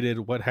get graded,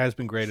 what has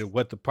been graded,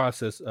 what the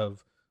process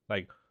of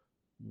like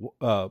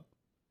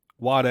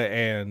WATA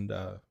and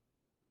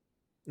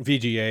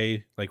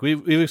VGA, like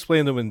we've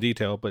explained them in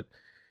detail, but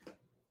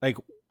like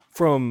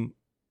from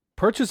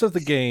purchase of the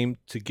game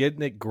to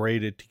getting it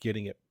graded to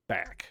getting it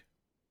back,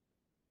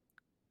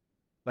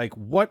 like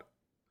what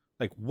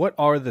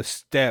are the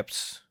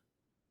steps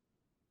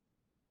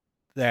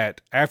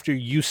that after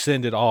you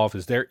send it off,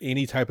 is there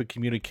any type of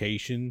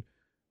communication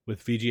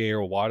with VGA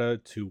or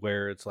WATA to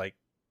where it's like,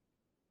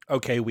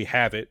 okay, we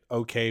have it,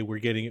 okay, we're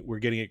getting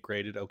it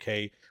graded,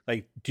 okay,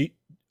 like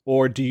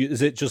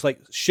is it just like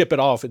ship it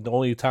off, and the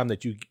only time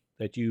that you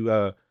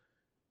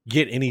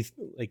get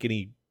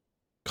any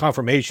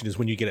confirmation is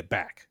when you get it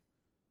back?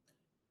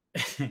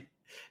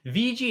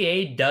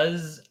 VGA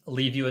does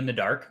leave you in the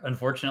dark,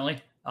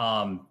 unfortunately.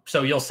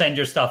 So you'll send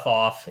your stuff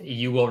off,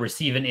 you will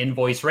receive an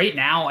invoice. Right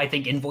now, I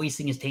think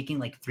invoicing is taking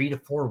like 3 to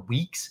 4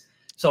 weeks.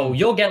 So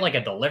you'll get like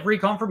a delivery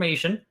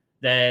confirmation,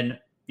 then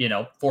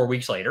 4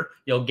 weeks later,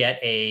 you'll get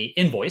a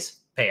invoice,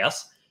 pay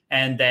us,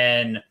 and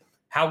then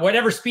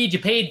whatever speed you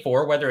paid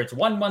for, whether it's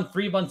 1 month,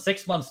 3 months,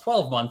 6 months,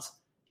 12 months,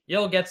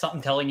 you'll get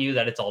something telling you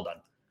that it's all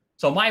done.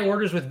 So my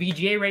orders with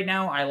VGA right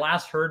now, I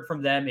last heard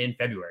from them in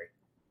February.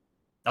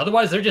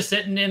 Otherwise, they're just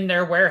sitting in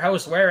their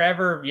warehouse,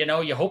 wherever,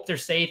 you hope they're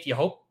safe, you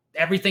hope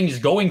everything's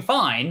going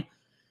fine,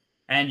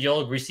 and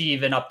you'll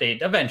receive an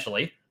update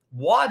eventually.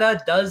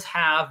 WATA does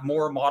have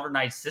more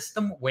modernized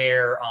system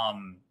where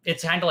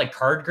it's kind of like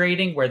card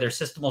grading, where their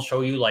system will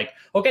show you like,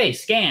 okay,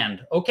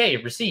 scanned, okay,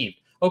 received,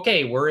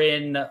 okay, we're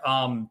in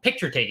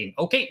picture taking,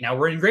 okay, now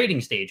we're in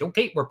grading stage,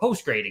 okay, we're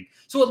post grading.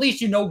 So at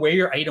least you know where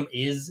your item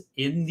is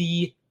in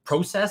the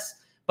process.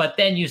 But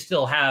then you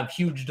still have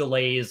huge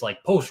delays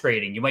like post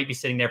grading. You might be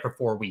sitting there for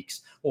 4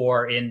 weeks,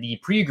 or in the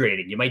pre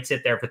grading, you might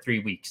sit there for 3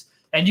 weeks.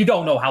 And you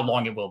don't know how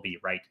long it will be,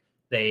 right?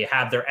 They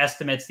have their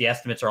estimates. The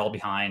estimates are all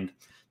behind,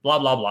 blah,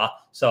 blah, blah.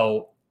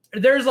 So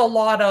there's a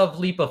lot of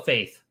leap of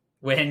faith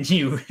when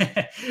you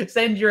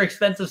send your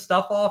expensive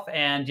stuff off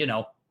and,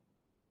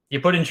 you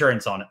put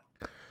insurance on it.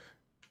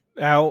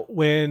 Now,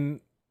 when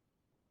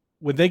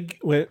like,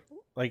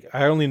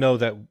 I only know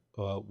that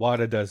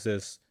WATA does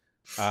this.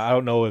 I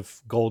don't know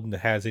if Golden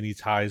has any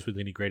ties with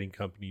any grading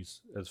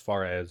companies as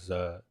far as...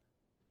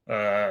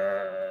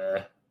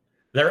 They're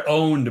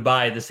owned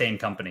by the same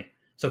company.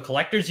 So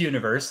Collectors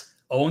Universe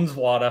owns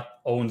WATA,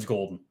 owns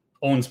Golden,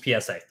 owns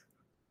PSA.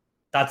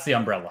 That's the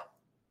umbrella.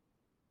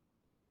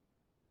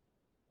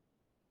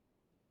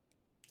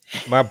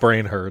 My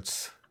brain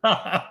hurts.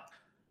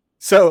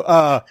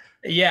 So,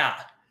 yeah.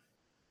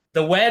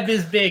 The web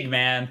is big,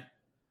 man.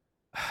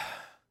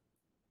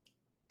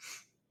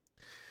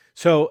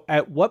 So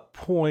at what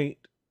point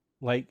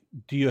like,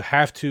 do you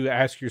have to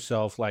ask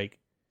yourself, like,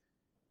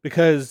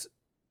 because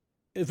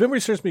if memory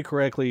serves me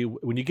correctly,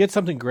 when you get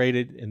something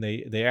graded and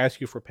they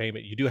ask you for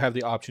payment, you do have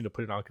the option to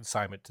put it on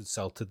consignment to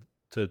sell to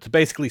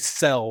basically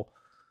sell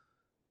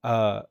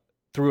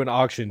through an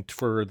auction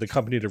for the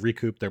company to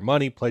recoup their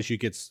money. Plus,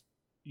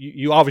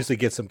 you obviously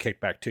get some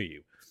kickback to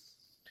you.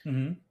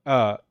 Mm-hmm.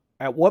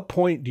 At what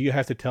point do you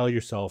have to tell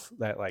yourself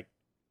that, like,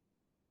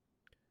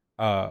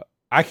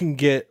 I can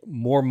get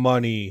more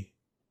money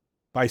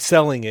by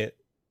selling it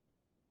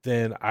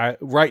than I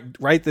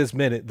right this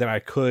minute than I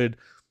could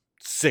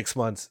 6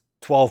 months,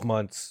 12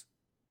 months,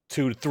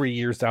 2 to 3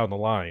 years down the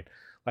line?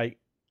 Like,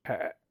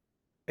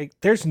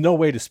 there's no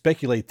way to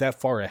speculate that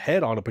far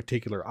ahead on a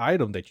particular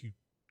item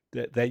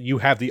that you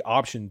have the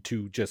option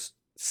to just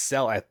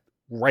sell at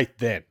right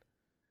then.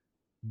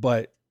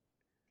 But,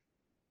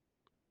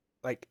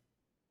 like,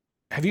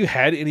 have you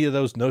had any of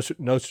those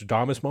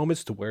Nostradamus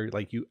moments to where,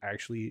 like, you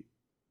actually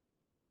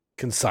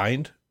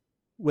consigned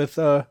with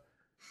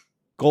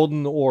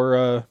Golden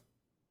or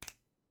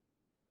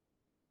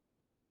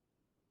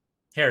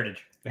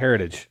Heritage?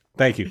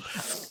 Thank you.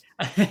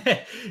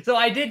 So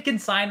I did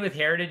consign with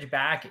Heritage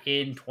back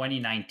in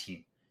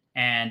 2019,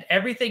 and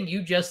everything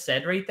you just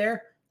said right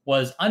there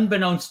was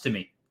unbeknownst to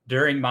me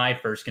during my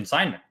first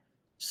consignment.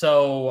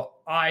 So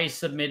I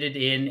submitted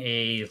in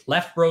a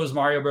Left Bros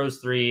Mario Bros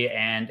 3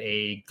 and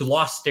a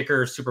gloss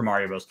sticker Super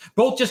Mario Bros,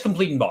 both just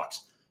complete in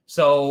box.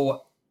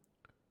 So,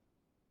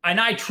 and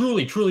I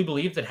truly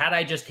believe that had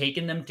I just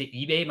taken them to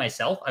eBay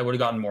myself, I would have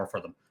gotten more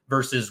for them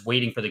versus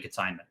waiting for the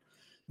consignment.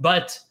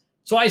 But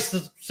so I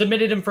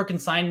submitted them for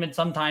consignment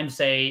sometime,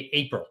 say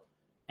April.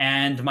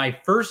 And my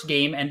first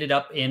game ended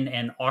up in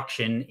an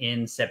auction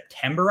in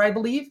September, I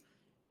believe.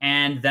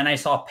 And then I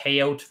saw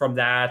payout from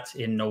that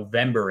in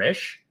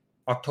November-ish.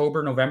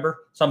 October,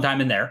 November,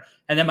 sometime in there.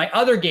 And then my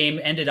other game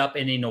ended up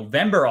in a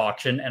November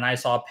auction, and I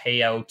saw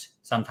payout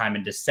sometime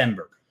in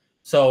December.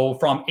 So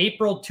from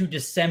April to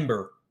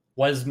December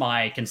was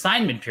my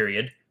consignment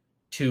period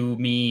to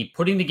me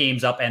putting the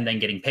games up and then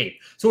getting paid.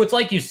 So it's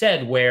like you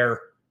said,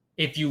 where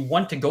if you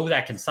want to go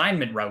that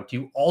consignment route,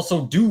 you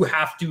also do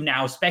have to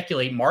now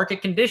speculate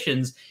market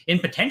conditions in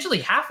potentially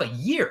half a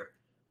year,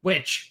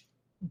 which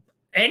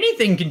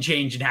anything can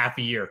change in half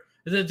a year.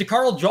 The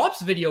Carl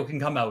Drops video can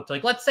come out.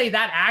 Like, let's say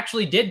that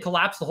actually did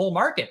collapse the whole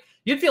market.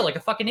 You'd feel like a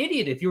fucking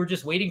idiot if you were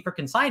just waiting for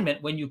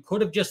consignment when you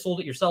could have just sold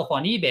it yourself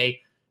on eBay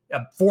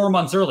 4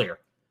 months earlier.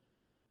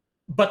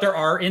 But there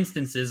are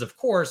instances, of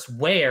course,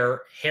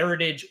 where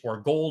Heritage or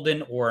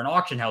Golden or an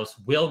auction house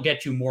will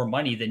get you more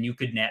money than you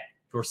could net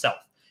yourself.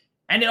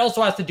 And it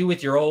also has to do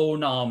with your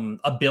own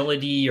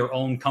ability, your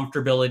own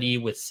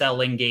comfortability with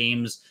selling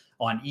games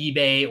on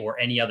eBay or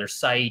any other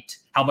site.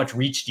 How much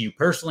reach do you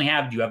personally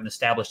have? Do you have an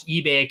established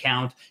eBay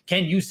account?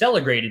 Can you sell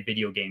a graded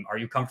video game? Are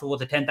you comfortable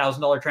with a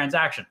 $10,000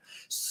 transaction?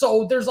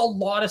 So there's a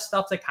lot of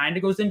stuff that kind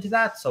of goes into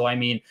that. So, I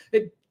mean,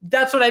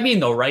 that's what I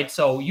mean, though, right?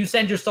 So you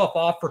send your stuff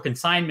off for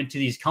consignment to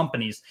these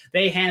companies.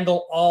 They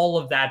handle all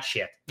of that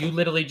shit. You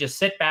literally just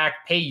sit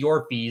back, pay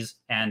your fees,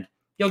 and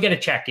you'll get a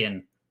check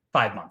in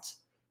 5 months.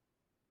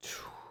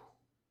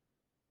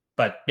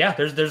 But yeah,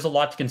 there's a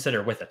lot to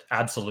consider with it.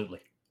 Absolutely.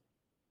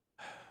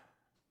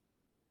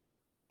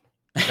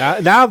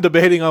 Now I'm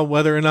debating on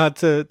whether or not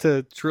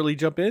to truly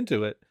jump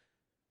into it.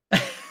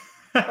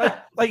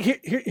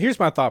 Here's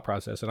my thought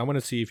process, and I want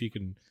to see if you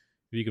can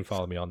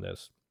follow me on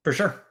this. For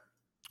sure.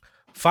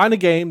 Find a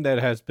game that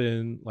has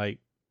been like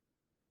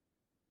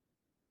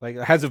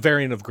has a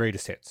variant of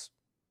greatest hits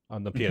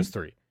on the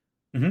PS3.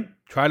 Mm-hmm.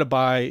 Try to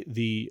buy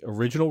the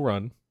original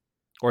run,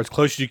 or as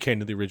close as you can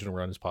to the original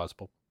run as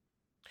possible.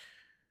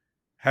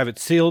 Have it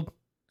sealed,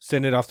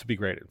 send it off to be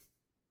graded.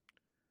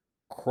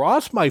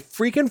 Cross my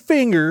freaking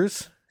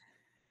fingers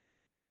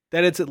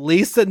that it's at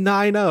least a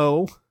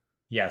 9.0.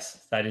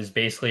 Yes, that is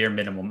basically your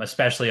minimum,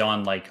 especially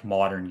on like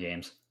modern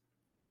games.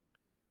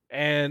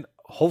 And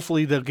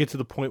hopefully they'll get to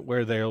the point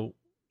where they'll,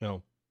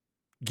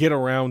 get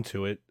around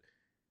to it.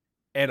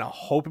 And I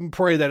hope and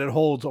pray that it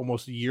holds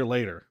almost a year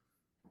later.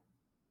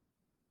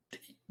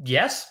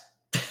 Yes.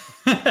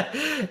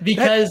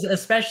 Because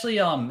especially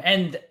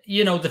and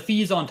the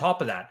fees on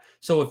top of that.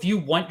 So if you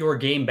want your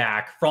game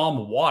back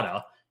from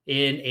WATA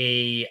in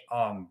a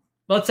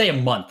let's say a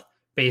month,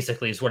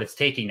 basically is what it's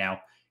taking now.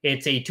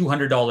 It's a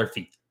 $200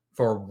 fee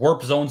for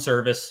Warp Zone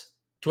service,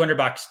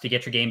 $200 to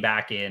get your game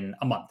back in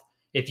a month.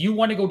 If you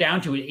want to go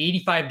down to an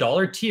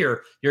 $85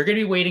 tier, you're going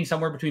to be waiting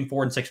somewhere between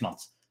 4 and 6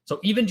 months. So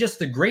even just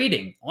the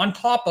grading on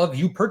top of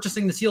you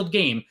purchasing the sealed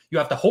game, you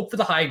have to hope for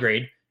the high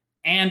grade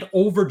and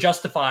over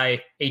justify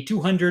a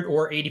 $200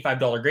 or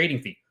 $85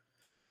 grading fee.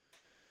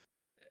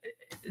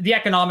 The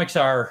economics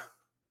are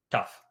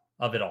tough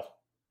of it all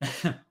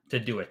to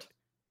do it.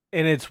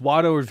 And it's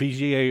WATA or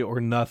VGA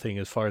or nothing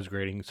as far as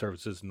grading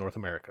services in North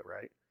America,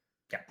 right?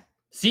 Yeah.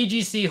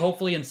 CGC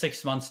hopefully in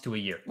 6 months to a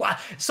year.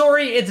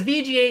 Sorry, it's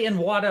VGA and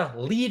WATA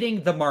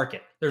leading the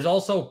market. There's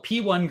also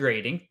P1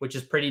 grading, which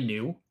is pretty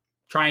new,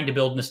 trying to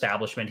build an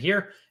establishment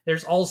here.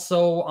 There's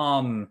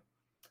also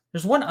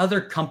there's one other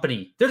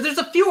company. There's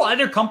a few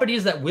other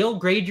companies that will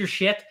grade your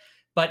shit,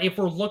 But if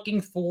we're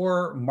looking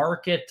for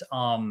market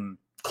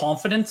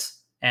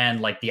confidence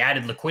and like the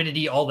added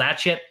liquidity, all that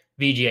shit,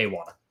 VGA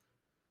WATA.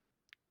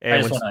 And I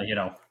just want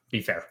to,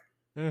 be fair.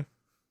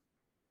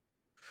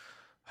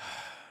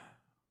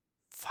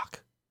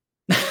 Fuck.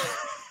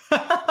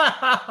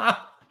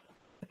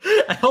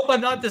 I hope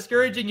I'm not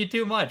discouraging you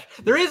too much.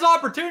 There is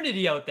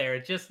opportunity out there.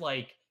 It's just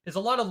like there's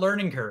a lot of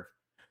learning curve.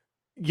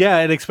 Yeah,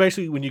 and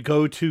especially when you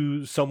go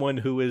to someone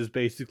who is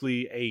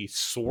basically a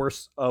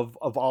source of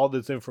all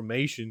this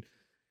information.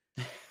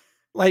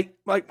 Like,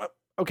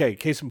 okay,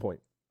 case in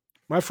point.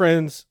 My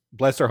friends,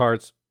 bless their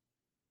hearts,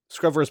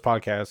 Scrubverse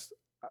podcast,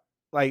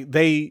 like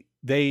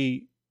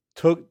they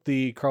took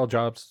the Carl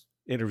Jobs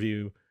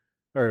interview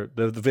or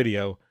the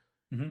video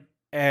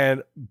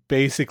and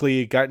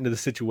basically got into the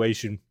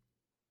situation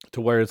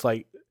to where it's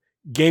like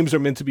games are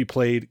meant to be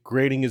played,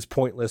 grading is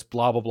pointless,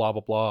 blah blah blah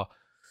blah blah.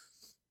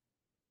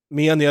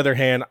 Me, on the other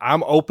hand,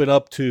 I'm open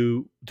up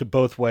to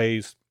both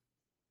ways,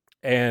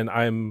 and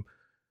I'm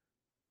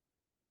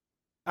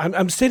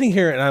sitting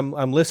here and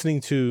I'm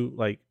listening to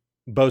like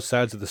both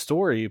sides of the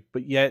story,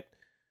 but yet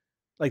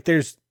like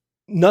there's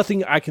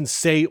nothing I can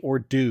say or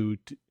do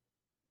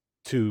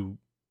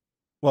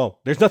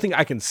there's nothing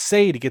I can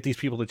say to get these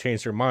people to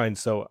change their minds.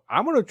 So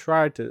I'm going to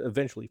try to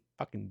eventually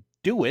fucking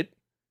do it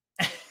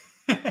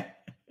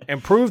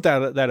and prove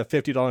that a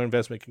 $50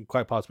 investment can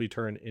quite possibly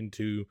turn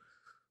into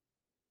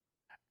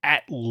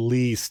at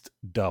least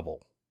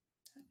double.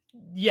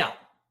 Yeah.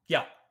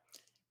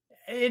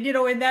 And,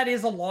 and that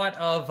is a lot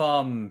of,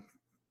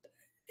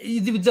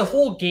 the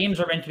whole games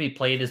are meant to be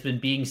played has been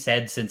being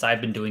said since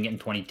I've been doing it in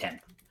 2010.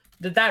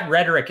 That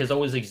rhetoric has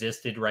always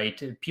existed,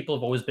 right? People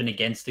have always been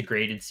against the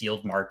graded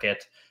sealed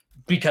market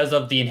because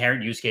of the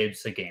inherent use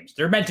case of games.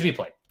 They're meant to be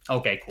played.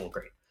 Okay, cool,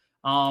 great.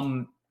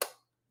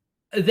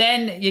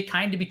 Then it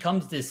kind of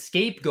becomes this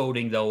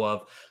scapegoating, though,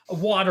 of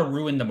WATA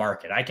ruined the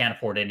market. I can't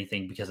afford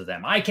anything because of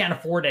them. I can't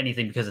afford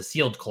anything because of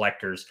sealed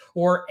collectors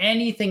or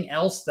anything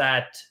else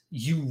that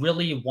you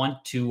really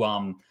want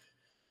to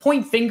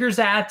point fingers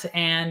at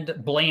and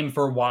blame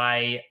for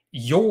why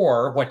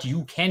what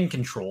you can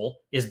control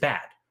is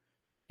bad.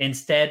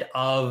 Instead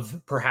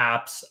of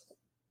perhaps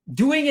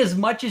doing as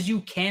much as you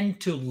can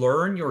to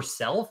learn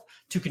yourself,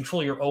 to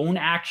control your own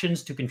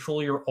actions, to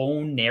control your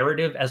own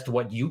narrative as to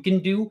what you can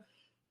do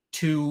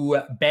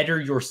to better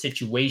your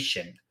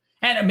situation.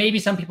 And maybe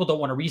some people don't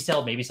want to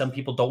resell. Maybe some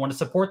people don't want to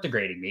support the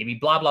grading. Maybe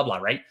blah, blah, blah,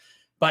 right?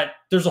 But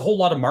there's a whole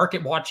lot of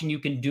market watching you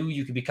can do.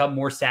 You can become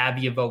more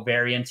savvy about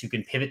variants. You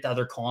can pivot to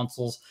other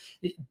consoles.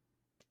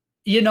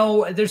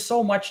 There's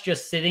so much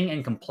just sitting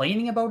and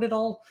complaining about it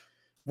all,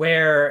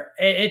 where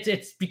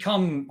it's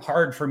become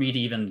hard for me to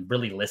even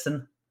really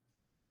listen,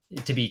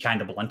 to be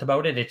kind of blunt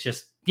about it. It's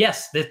just,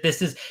 yes, this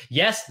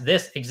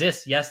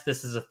exists. Yes,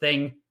 this is a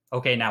thing.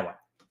 Okay, now what?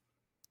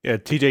 Yeah,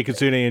 TJ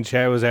Katsune in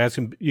chat was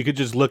asking, you could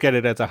just look at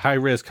it as a high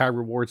risk, high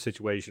reward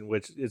situation,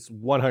 which is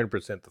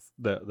 100%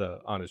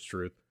 the honest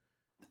truth.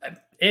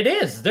 It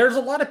is. There's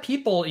a lot of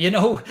people,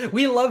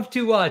 we love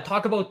to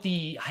talk about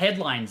the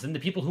headlines and the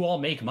people who all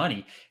make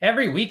money.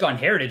 Every week on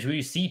Heritage,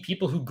 we see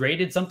people who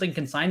graded something,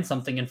 consigned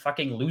something, and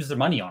fucking lose their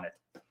money on it.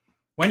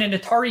 When an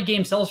Atari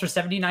game sells for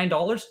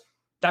 $79,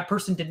 that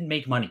person didn't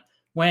make money.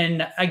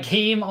 When a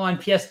game on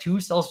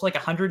PS2 sells for like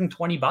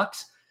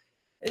 $120,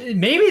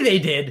 maybe they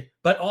did,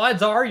 but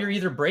odds are you're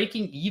either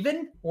breaking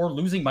even or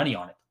losing money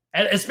on it.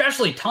 And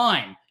especially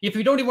time. If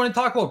you don't even want to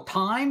talk about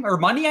time or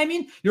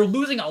money, you're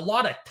losing a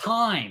lot of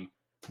time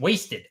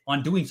wasted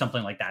on doing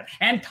something like that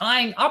and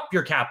tying up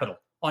your capital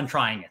on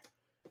trying it.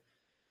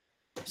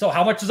 So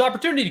how much does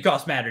opportunity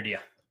cost matter to you?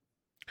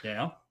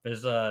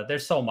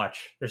 There's so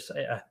much.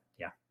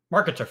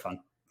 Markets are fun.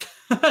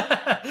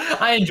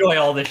 I enjoy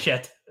all this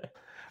shit.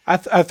 I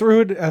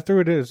threw it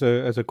as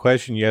a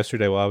question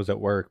yesterday while I was at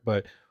work,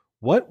 but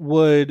what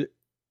would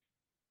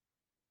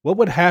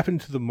happen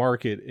to the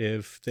market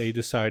if they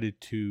decided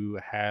to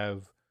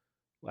have,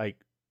 like,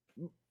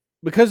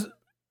 because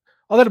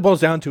all that it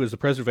boils down to is the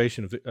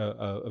preservation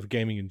of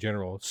gaming in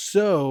general.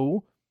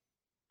 So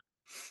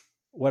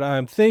what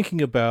I'm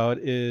thinking about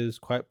is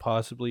quite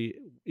possibly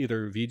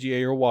either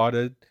VGA or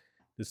WATA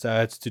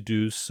decides to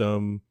do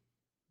some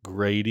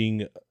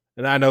grading.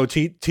 And I know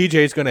TJ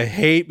is going to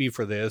hate me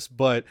for this,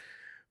 but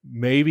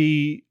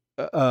maybe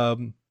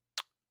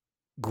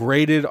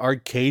graded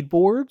arcade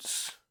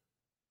boards.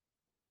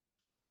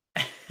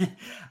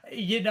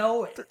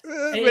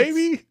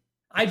 Maybe.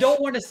 I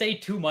don't want to say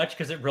too much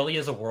because it really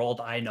is a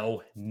world I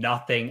know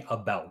nothing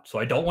about. So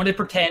I don't want to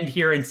pretend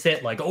here and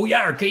sit like, oh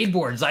yeah, arcade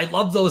boards, I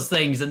love those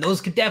things and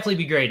those could definitely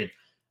be graded.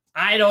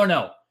 I don't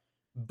know.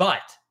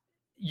 But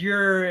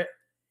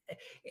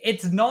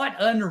it's not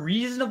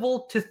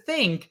unreasonable to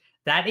think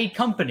that a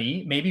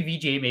company, maybe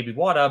VGA, maybe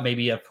WATA,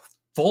 maybe a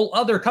full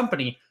other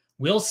company,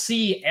 will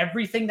see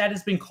everything that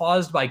has been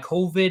caused by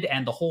COVID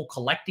and the whole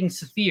collecting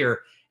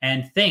sphere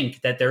and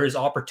think that there is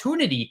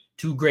opportunity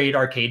to grade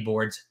arcade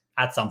boards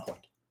at some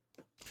point.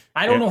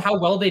 I don't know how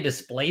well they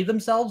display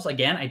themselves.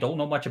 Again, I don't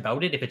know much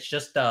about it. If it's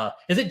just,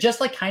 is it just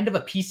like kind of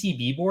a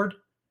PCB board,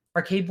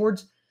 arcade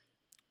boards?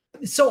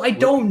 So I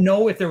don't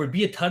know if there would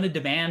be a ton of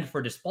demand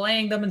for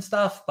displaying them and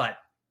stuff, but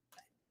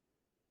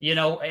you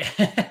know,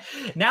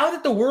 now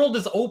that the world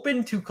is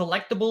open to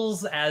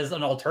collectibles as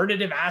an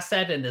alternative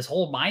asset and this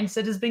whole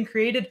mindset has been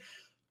created,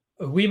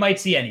 we might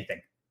see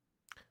anything.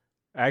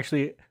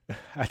 Actually,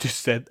 I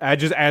just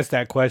asked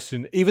that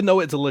question, even though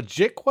it's a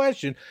legit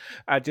question.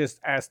 I just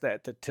asked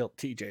that to tilt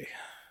TJ.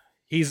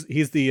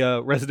 He's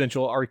the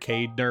residential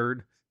arcade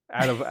nerd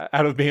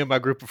out of me and my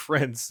group of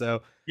friends.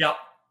 So yep.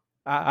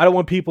 I don't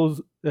want people.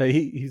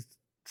 He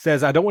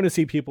says I don't want to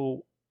see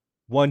people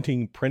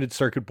wanting printed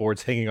circuit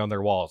boards hanging on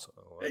their walls.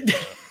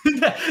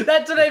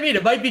 That's what I mean.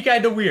 It might be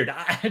kind of weird.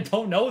 I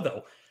don't know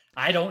though.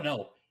 I don't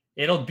know.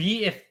 It'll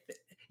be if.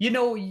 In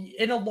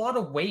a lot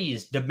of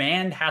ways,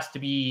 demand has to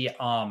be,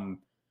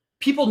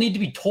 people need to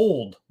be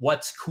told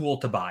what's cool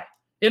to buy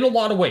in a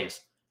lot of ways.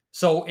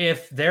 So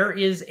if there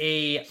is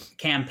a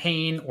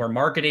campaign or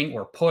marketing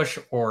or push,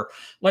 or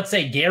let's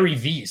say Gary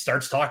Vee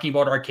starts talking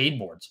about arcade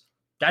boards,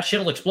 that shit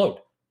will explode.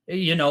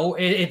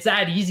 It's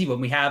that easy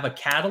when we have a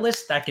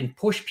catalyst that can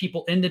push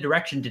people in the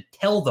direction to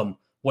tell them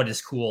what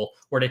is cool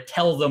or to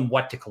tell them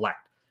what to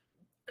collect.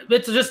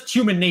 It's just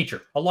human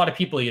nature. A lot of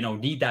people,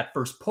 need that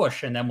first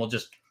push, and then we'll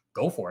just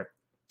go for it.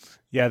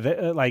 Yeah,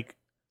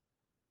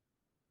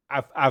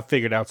 I've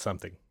figured out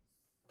something.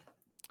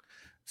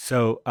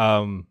 So,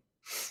 I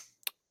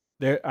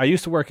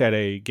used to work at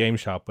a game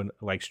shop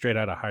straight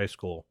out of high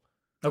school.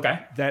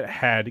 Okay. That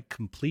had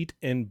complete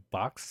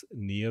in-box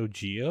Neo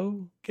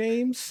Geo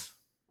games.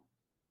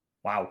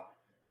 Wow.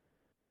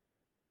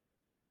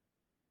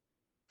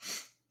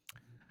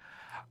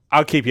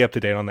 I'll keep you up to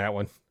date on that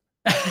one.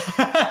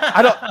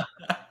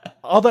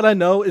 All that I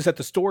know is that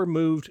the store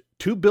moved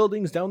 2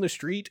 buildings down the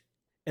street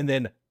and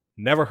then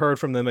never heard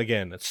from them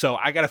again. So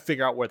I got to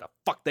figure out where the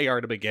fuck they are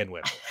to begin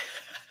with.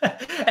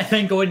 And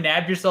then go and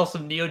nab yourself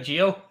some Neo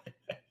Geo.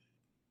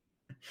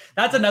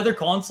 That's another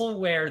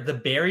console where the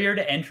barrier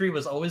to entry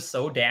was always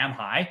so damn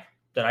high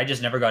that I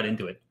just never got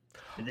into it.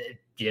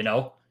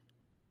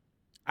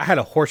 I had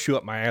a horseshoe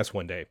up my ass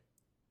one day.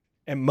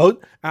 And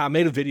I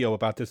made a video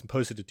about this and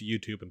posted it to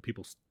YouTube, and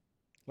people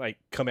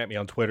come at me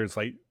on Twitter. It's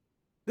like,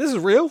 this is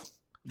real?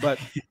 But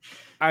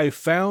I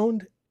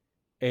found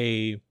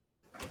a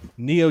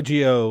Neo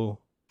Geo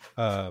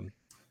 1-slot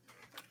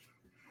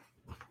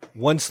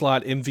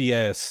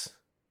MVS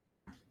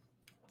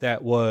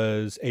that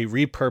was a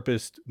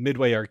repurposed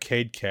Midway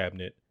arcade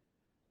cabinet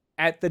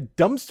at the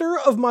dumpster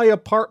of my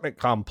apartment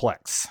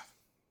complex.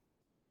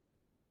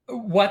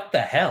 What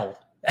the hell?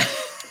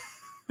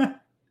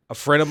 A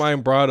friend of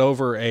mine brought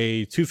over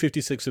a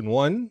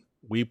 256-in-1.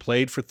 We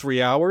played for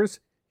 3 hours.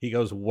 He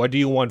goes, "What do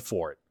you want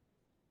for it?"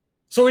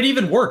 So it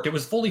even worked. It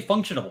was fully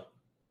functional.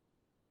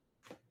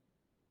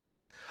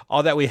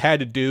 All that we had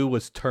to do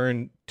was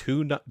turn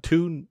two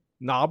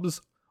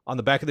knobs on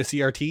the back of the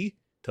CRT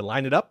to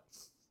line it up.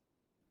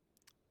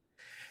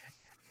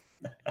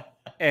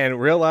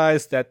 And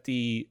realized that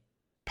the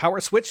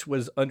power switch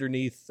was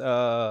underneath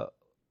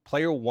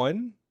player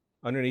 1,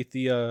 underneath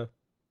the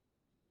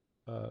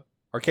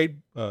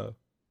arcade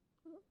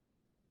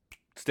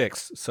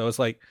sticks. So it's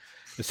like,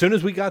 as soon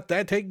as we got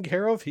that taken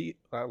care of,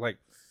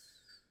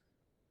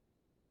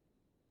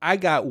 I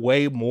got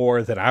way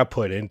more than I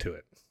put into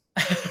it.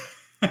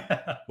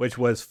 Which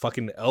was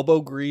fucking elbow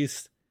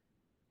grease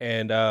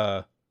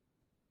and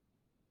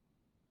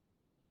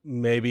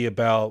maybe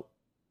about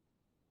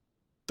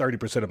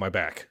 30% of my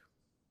back.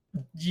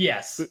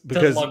 Yes,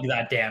 because to lug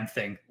that damn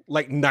thing.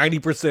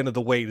 90% of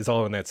the weight is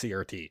all in that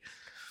CRT.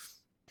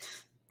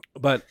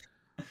 But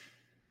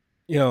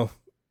how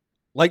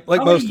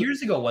many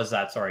years ago was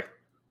that? Sorry.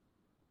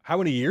 How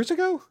many years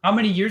ago? How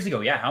many years ago?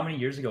 Yeah, how many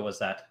years ago was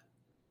that?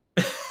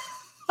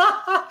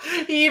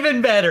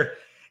 Even better.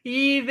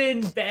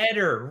 Even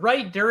better.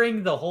 Right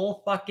during the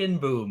whole fucking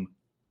boom.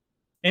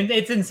 And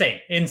it's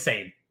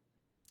insane.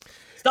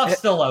 Stuff's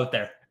still out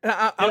there.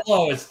 It'll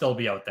always still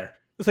be out there.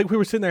 It's like we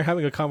were sitting there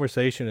having a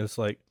conversation. It's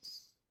like,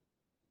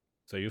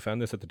 so you found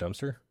this at the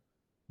dumpster?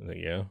 I'm like,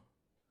 yeah.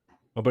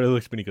 Oh, but he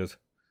looks at me and he goes,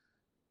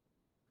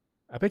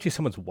 I bet you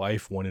someone's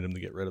wife wanted him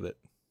to get rid of it.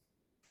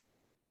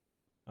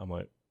 I'm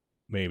like,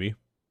 maybe.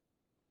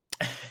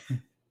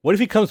 What if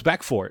he comes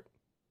back for it?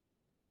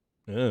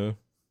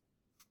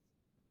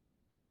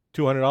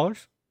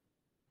 $200?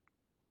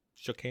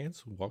 Shook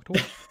hands, walked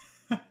away.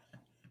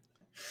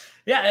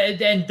 Yeah,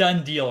 and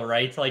done deal,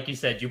 right? Like you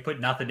said, you put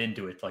nothing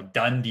into it. Like,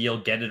 done deal,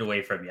 get it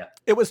away from you.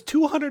 It was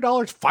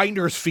 $200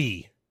 finder's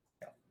fee.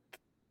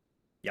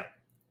 Yeah.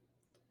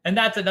 And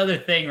that's another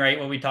thing, right?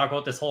 When we talk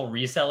about this whole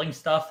reselling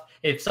stuff,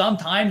 if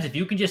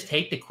you can just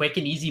take the quick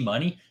and easy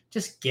money,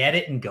 just get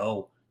it and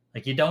go.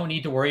 Like, you don't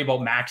need to worry about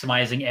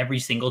maximizing every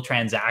single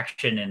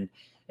transaction, and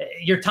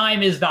your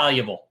time is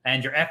valuable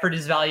and your effort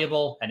is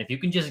valuable. And if you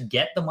can just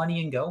get the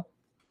money and go,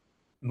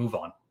 move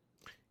on.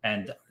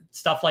 And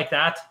stuff like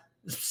that,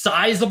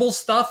 sizable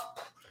stuff,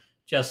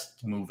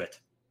 just move it.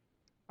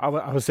 I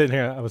was sitting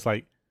here, I was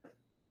like,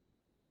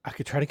 I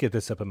could try to get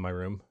this up in my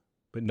room,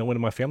 but no one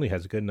in my family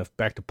has a good enough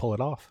back to pull it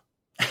off.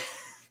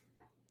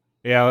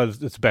 Yeah,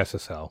 it's best to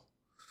sell.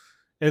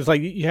 And it's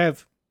like you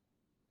have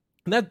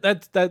And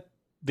that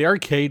the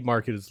arcade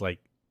market is like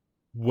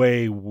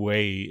way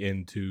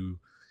into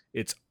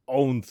its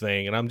own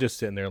thing, and I'm just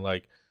sitting there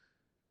like,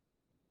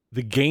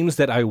 the games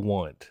that I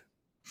want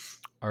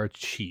are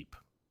cheap,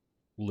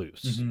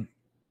 loose. Mm-hmm.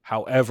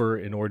 However,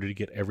 in order to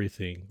get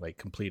everything like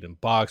complete in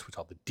box, which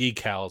all the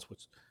decals,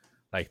 which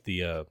like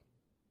the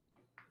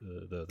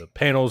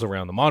panels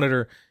around the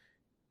monitor,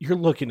 you're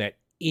looking at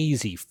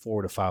easy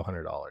 $400 to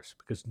 $500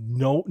 because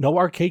no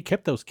arcade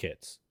kept those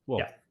kits. Well,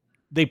 Yeah.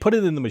 they put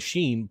it in the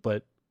machine,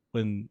 but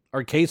when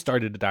arcades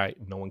started to die,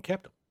 no one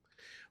kept them,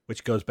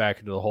 which goes back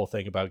into the whole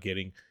thing about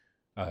getting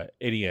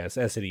NES,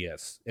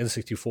 SNES,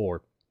 N64,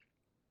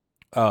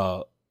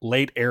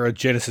 late era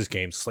Genesis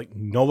games. It's like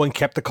no one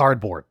kept the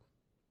cardboard.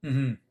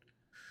 Mm-hmm.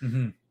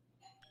 Mm-hmm.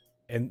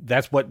 And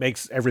that's what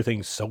makes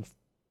everything so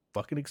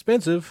fucking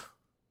expensive.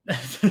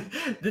 That's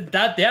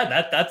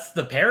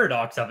the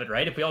paradox of it,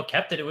 right? If we all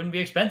kept it, it wouldn't be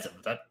expensive.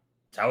 That's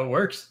how it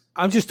works.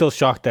 I'm just still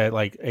shocked that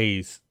like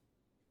a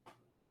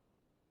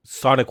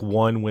Sonic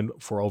 1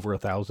 went for over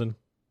 1,000.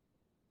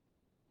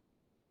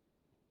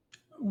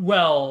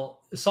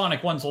 Well,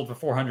 Sonic 1 sold for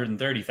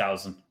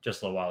 430,000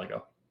 just a little while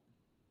ago.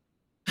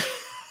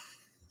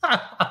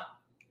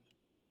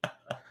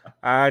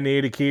 I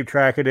need to keep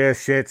track of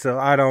this shit so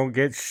I don't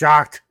get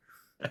shocked.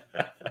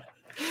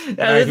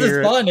 This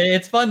is fun.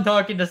 It's fun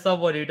talking to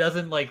someone who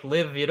doesn't like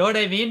live. You know what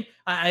I mean?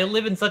 I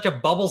live in such a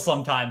bubble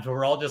sometimes where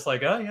we're all just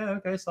like, oh yeah,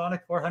 okay,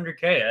 Sonic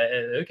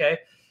 400K, okay.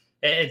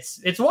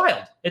 It's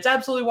wild. It's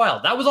absolutely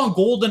wild. That was on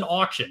Golden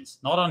Auctions,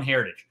 not on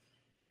Heritage.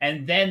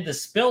 And then the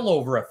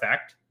spillover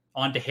effect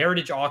onto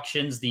Heritage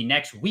Auctions the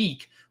next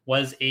week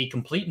was a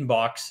complete in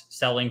box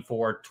selling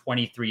for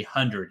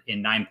 2,300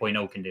 in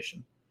 9.0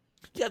 condition.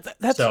 Yeah,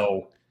 that's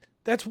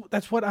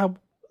what I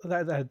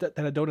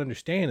don't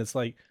understand. It's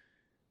like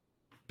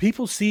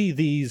people see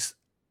these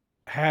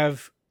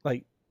have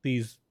like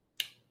these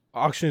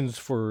auctions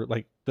for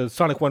like the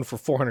Sonic 1 for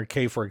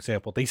 400K, for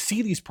example. They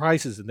see these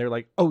prices and they're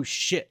like, "Oh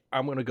shit,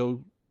 I'm gonna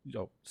go,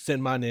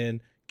 send mine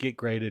in, get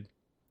graded,"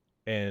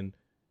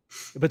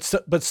 but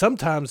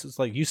sometimes it's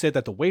like you said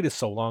that the wait is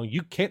so long,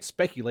 you can't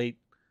speculate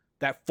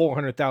that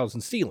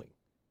 400,000 ceiling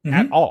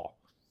at all.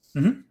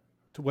 Mm-hmm.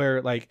 To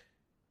where like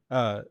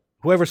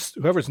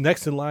whoever's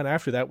next in line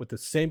after that with the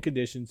same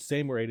conditions,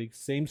 same rating,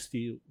 same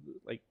steel,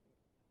 like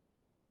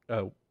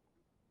you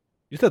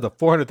said the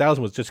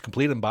 400,000 was just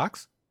complete in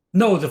box?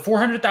 No, the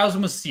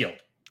 400,000 was sealed.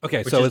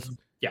 Okay, so it's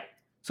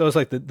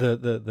like the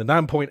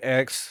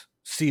 9.X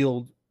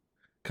sealed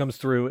comes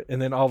through,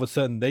 and then all of a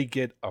sudden they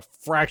get a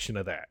fraction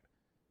of that.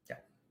 Yeah.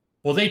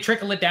 Well, they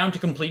trickle it down to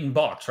complete in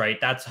box, right?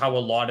 That's how a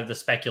lot of the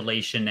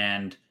speculation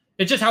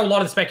it's just how a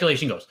lot of the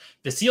speculation goes.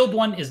 The sealed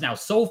one is now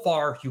so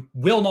far, you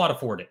will not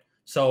afford it.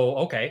 So,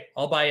 okay,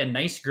 I'll buy a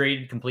nice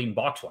graded complete in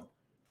box one.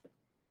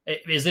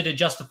 Is it a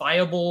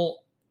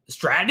justifiable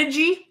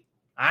strategy?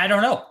 I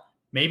don't know.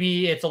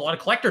 Maybe it's a lot of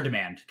collector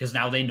demand because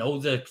now they know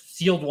the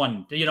sealed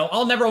one.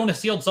 I'll never own a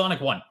sealed Sonic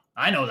 1.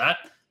 I know that.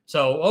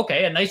 So,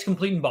 okay, a nice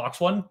complete in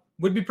box one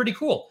would be pretty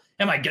cool.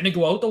 Am I going to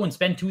go out, though, and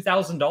spend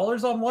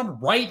 $2,000 on one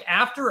right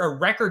after a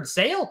record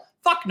sale?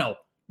 Fuck no.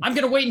 I'm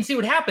going to wait and see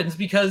what happens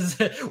because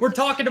we're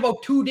talking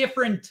about two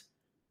different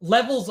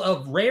levels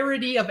of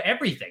rarity of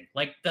everything.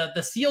 Like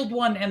the sealed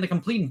one and the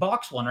complete in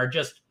box one are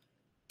just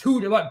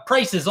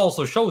prices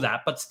also show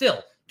that, but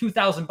still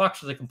 $2,000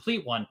 for the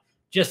complete one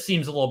just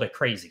seems a little bit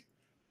crazy.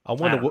 I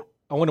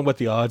wonder what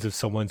the odds of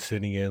someone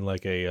sending in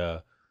like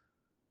a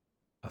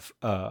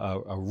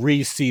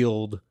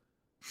resealed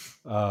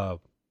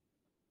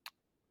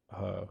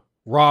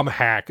ROM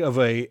hack of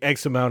a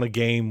X amount of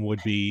game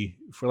would be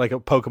for like a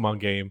Pokemon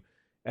game.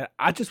 And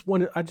I'm just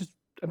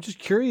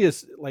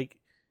curious, like,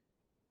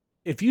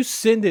 if you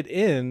send it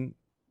in,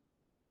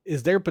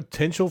 is there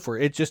potential for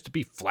it just to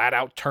be flat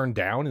out turned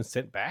down and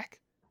sent back?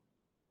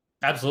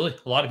 Absolutely.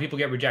 A lot of people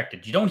get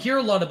rejected. You don't hear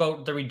a lot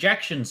about the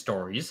rejection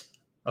stories,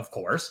 of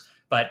course,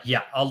 but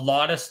yeah, a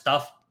lot of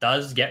stuff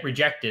does get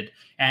rejected,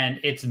 and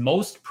it's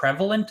most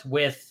prevalent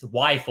with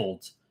Y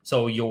folds.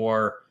 So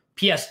your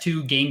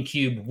PS2,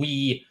 GameCube,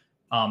 Wii,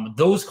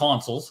 those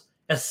consoles,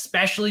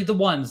 especially the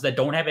ones that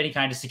don't have any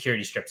kind of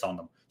security strips on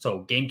them.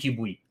 So GameCube,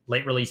 Wii,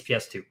 late release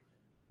PS2.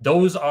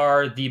 Those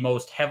are the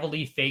most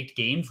heavily faked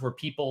games where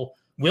people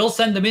will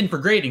send them in for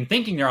grading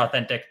thinking they're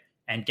authentic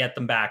and get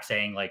them back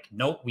saying like,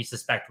 nope, we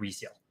suspect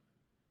resale.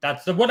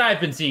 That's what I've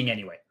been seeing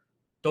anyway.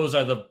 Those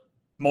are the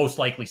most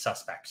likely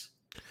suspects.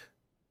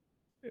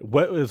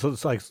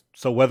 It's like,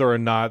 so whether or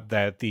not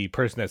that the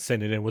person that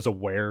sent it in was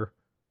aware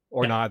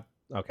or not.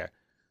 Okay.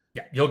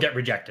 Yeah, you'll get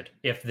rejected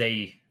if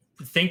they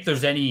think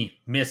there's any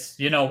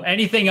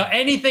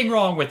anything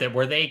wrong with it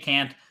where they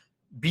can't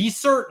be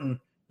certain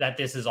that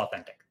this is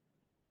authentic.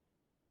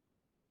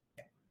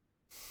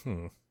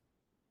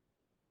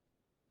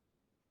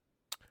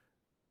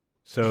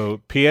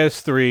 So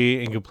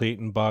PS3 incomplete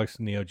in box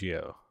Neo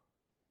Geo.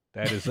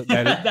 That's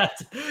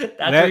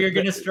where you're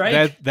gonna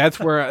strike. That's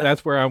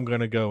where I'm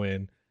gonna go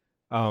in.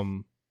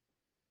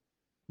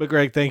 But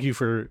Greg, thank you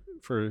for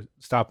for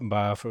stopping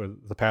by for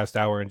the past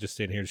hour and just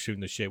sitting here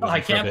shooting the shit. I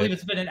can't believe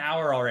it's been an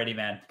hour already,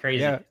 man.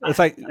 Crazy. Yeah, it's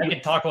like I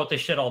can talk about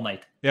this shit all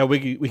night. Yeah,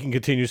 we can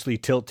continuously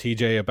tilt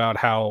TJ about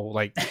how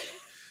like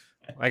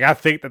I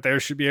think that there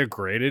should be a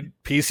graded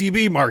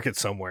PCB market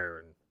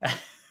somewhere, and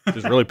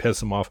just really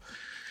piss him off.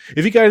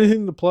 If you got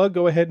anything to plug,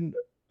 go ahead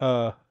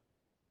and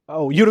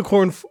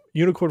Unicorn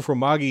from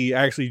Magi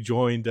actually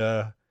joined.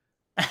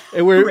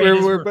 And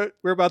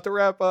we're about to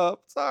wrap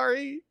up.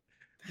 Sorry.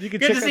 You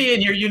can Good to see you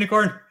in here,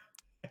 Unicorn.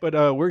 But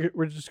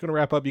we're just gonna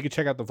wrap up. You can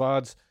check out the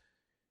VODs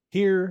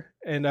here.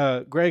 And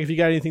Greg, if you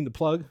got anything to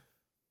plug.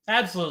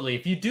 Absolutely.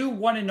 If you do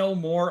want to know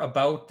more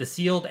about the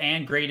sealed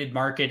and graded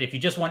market, if you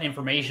just want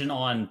information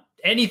on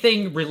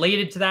anything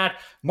related to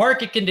that,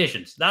 market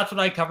conditions, that's what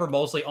I cover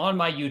mostly on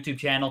my YouTube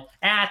channel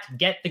at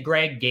Get the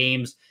Greg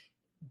Games.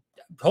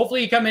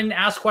 Hopefully you come in and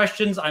ask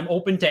questions. I'm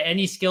open to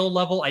any skill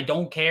level. I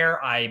don't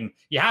care.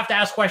 You have to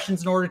ask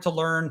questions in order to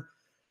learn.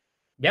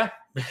 Yeah.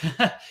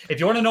 If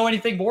you want to know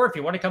anything more, if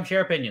you want to come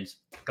share opinions,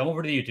 come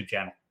over to the YouTube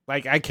channel.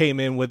 Like I came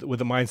in with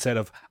the mindset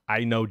of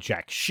I know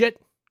jack shit.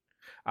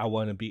 I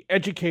want to be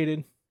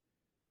educated.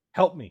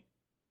 Help me.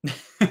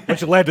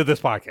 Which led to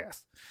this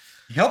podcast.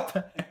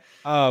 Yep.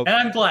 And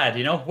I'm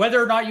glad,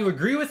 whether or not you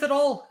agree with it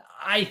all,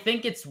 I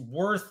think it's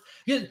worth.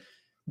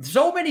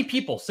 So many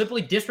people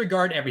simply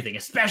disregard everything,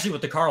 especially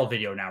with the Carl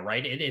video now,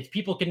 right? It's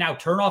people can now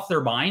turn off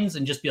their minds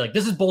and just be like,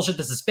 this is bullshit,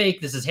 this is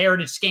fake, this is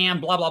heritage scam,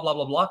 blah, blah, blah,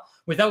 blah, blah,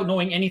 without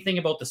knowing anything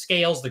about the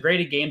scales, the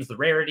graded games, the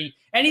rarity,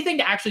 anything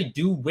to actually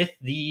do with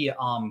the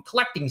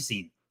collecting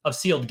scene of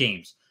sealed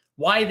games,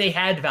 why they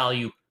had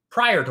value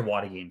prior to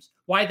WATA Games,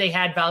 why they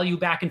had value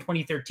back in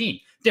 2013.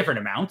 Different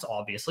amounts,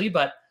 obviously,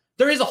 but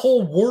there is a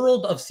whole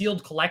world of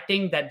sealed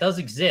collecting that does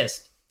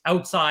exist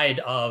outside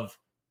of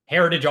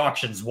heritage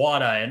auctions,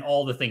 WATA, and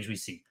all the things we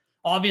see.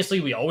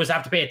 Obviously, we always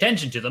have to pay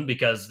attention to them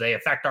because they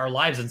affect our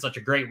lives in such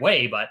a great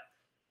way, but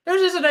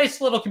there's just a nice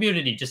little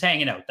community just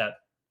hanging out that,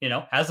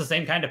 has the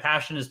same kind of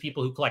passion as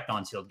people who collect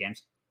non-sealed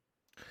games.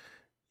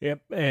 Yep,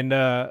 and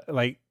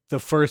like the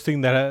first thing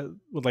that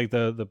like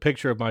the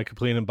picture of my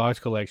complete in box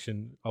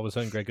collection, all of a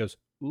sudden Greg goes,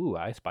 "Ooh,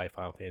 I spy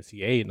Final Fantasy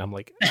VIII," and I'm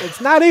like,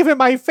 "It's not even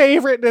my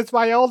favorite. It's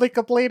my only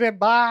complete in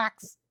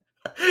box."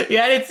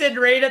 Yeah, it's sitting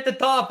right at the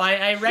top.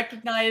 I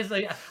recognize,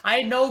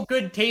 I know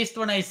good taste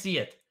when I see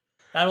it.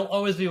 That'll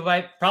always be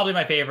probably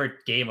my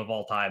favorite game of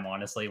all time,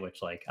 honestly, which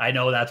I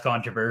know that's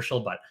controversial,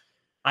 but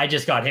I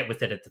just got hit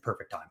with it at the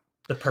perfect time.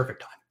 The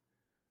perfect time.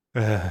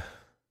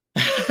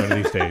 One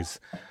of these days.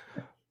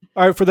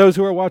 All right, for those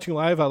who are watching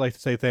live, I'd like to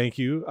say thank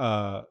you.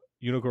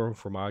 Unicorn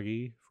for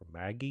Maggie.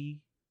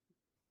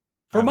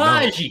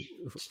 Formaggi.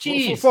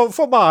 Cheese.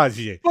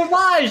 Formaggi.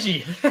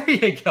 Formaggi. There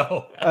you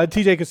go.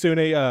 TJ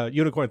Kasune,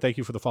 Unicorn, thank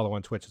you for the follow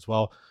on Twitch as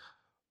well.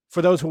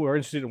 For those who are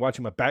interested in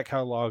watching my back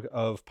catalog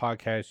of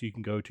podcasts, you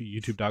can go to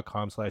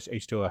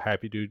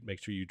youtube.com/H2OHappyDude.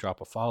 Make sure you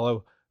drop a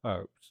follow.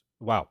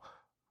 Wow.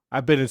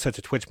 I've been in such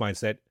a Twitch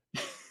mindset.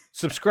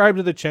 Subscribe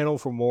to the channel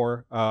for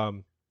more.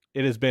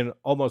 It has been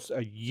almost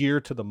a year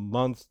to the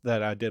month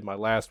that I did my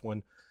last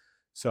one.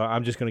 So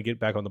I'm just going to get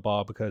back on the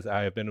ball because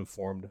I have been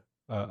informed.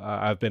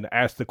 I've been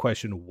asked the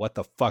question, what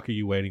the fuck are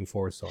you waiting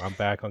for? So I'm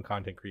back on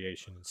content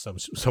creation in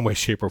some way,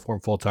 shape, or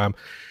form full time.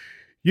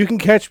 You can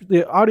catch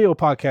the audio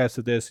podcast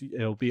of this.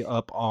 It'll be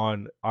up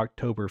on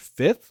October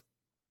 5th.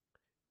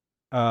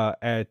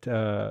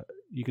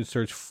 You can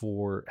search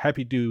for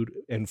Happy Dude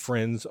and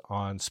Friends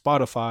on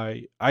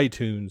Spotify,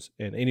 iTunes,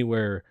 and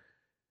anywhere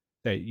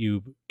that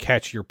you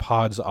catch your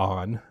pods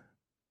on.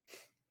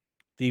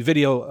 The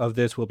video of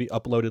this will be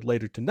uploaded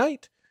later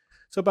tonight.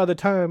 So by the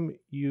time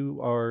you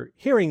are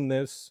hearing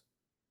this,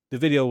 the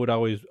video would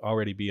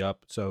already be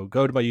up. So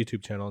go to my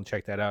YouTube channel and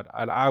check that out.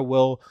 And I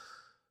will.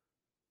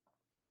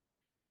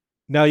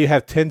 Now you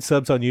have 10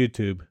 subs on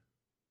YouTube.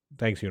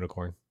 Thanks,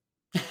 Unicorn.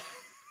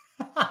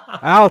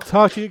 I'll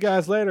talk to you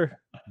guys later.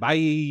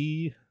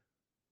 Bye.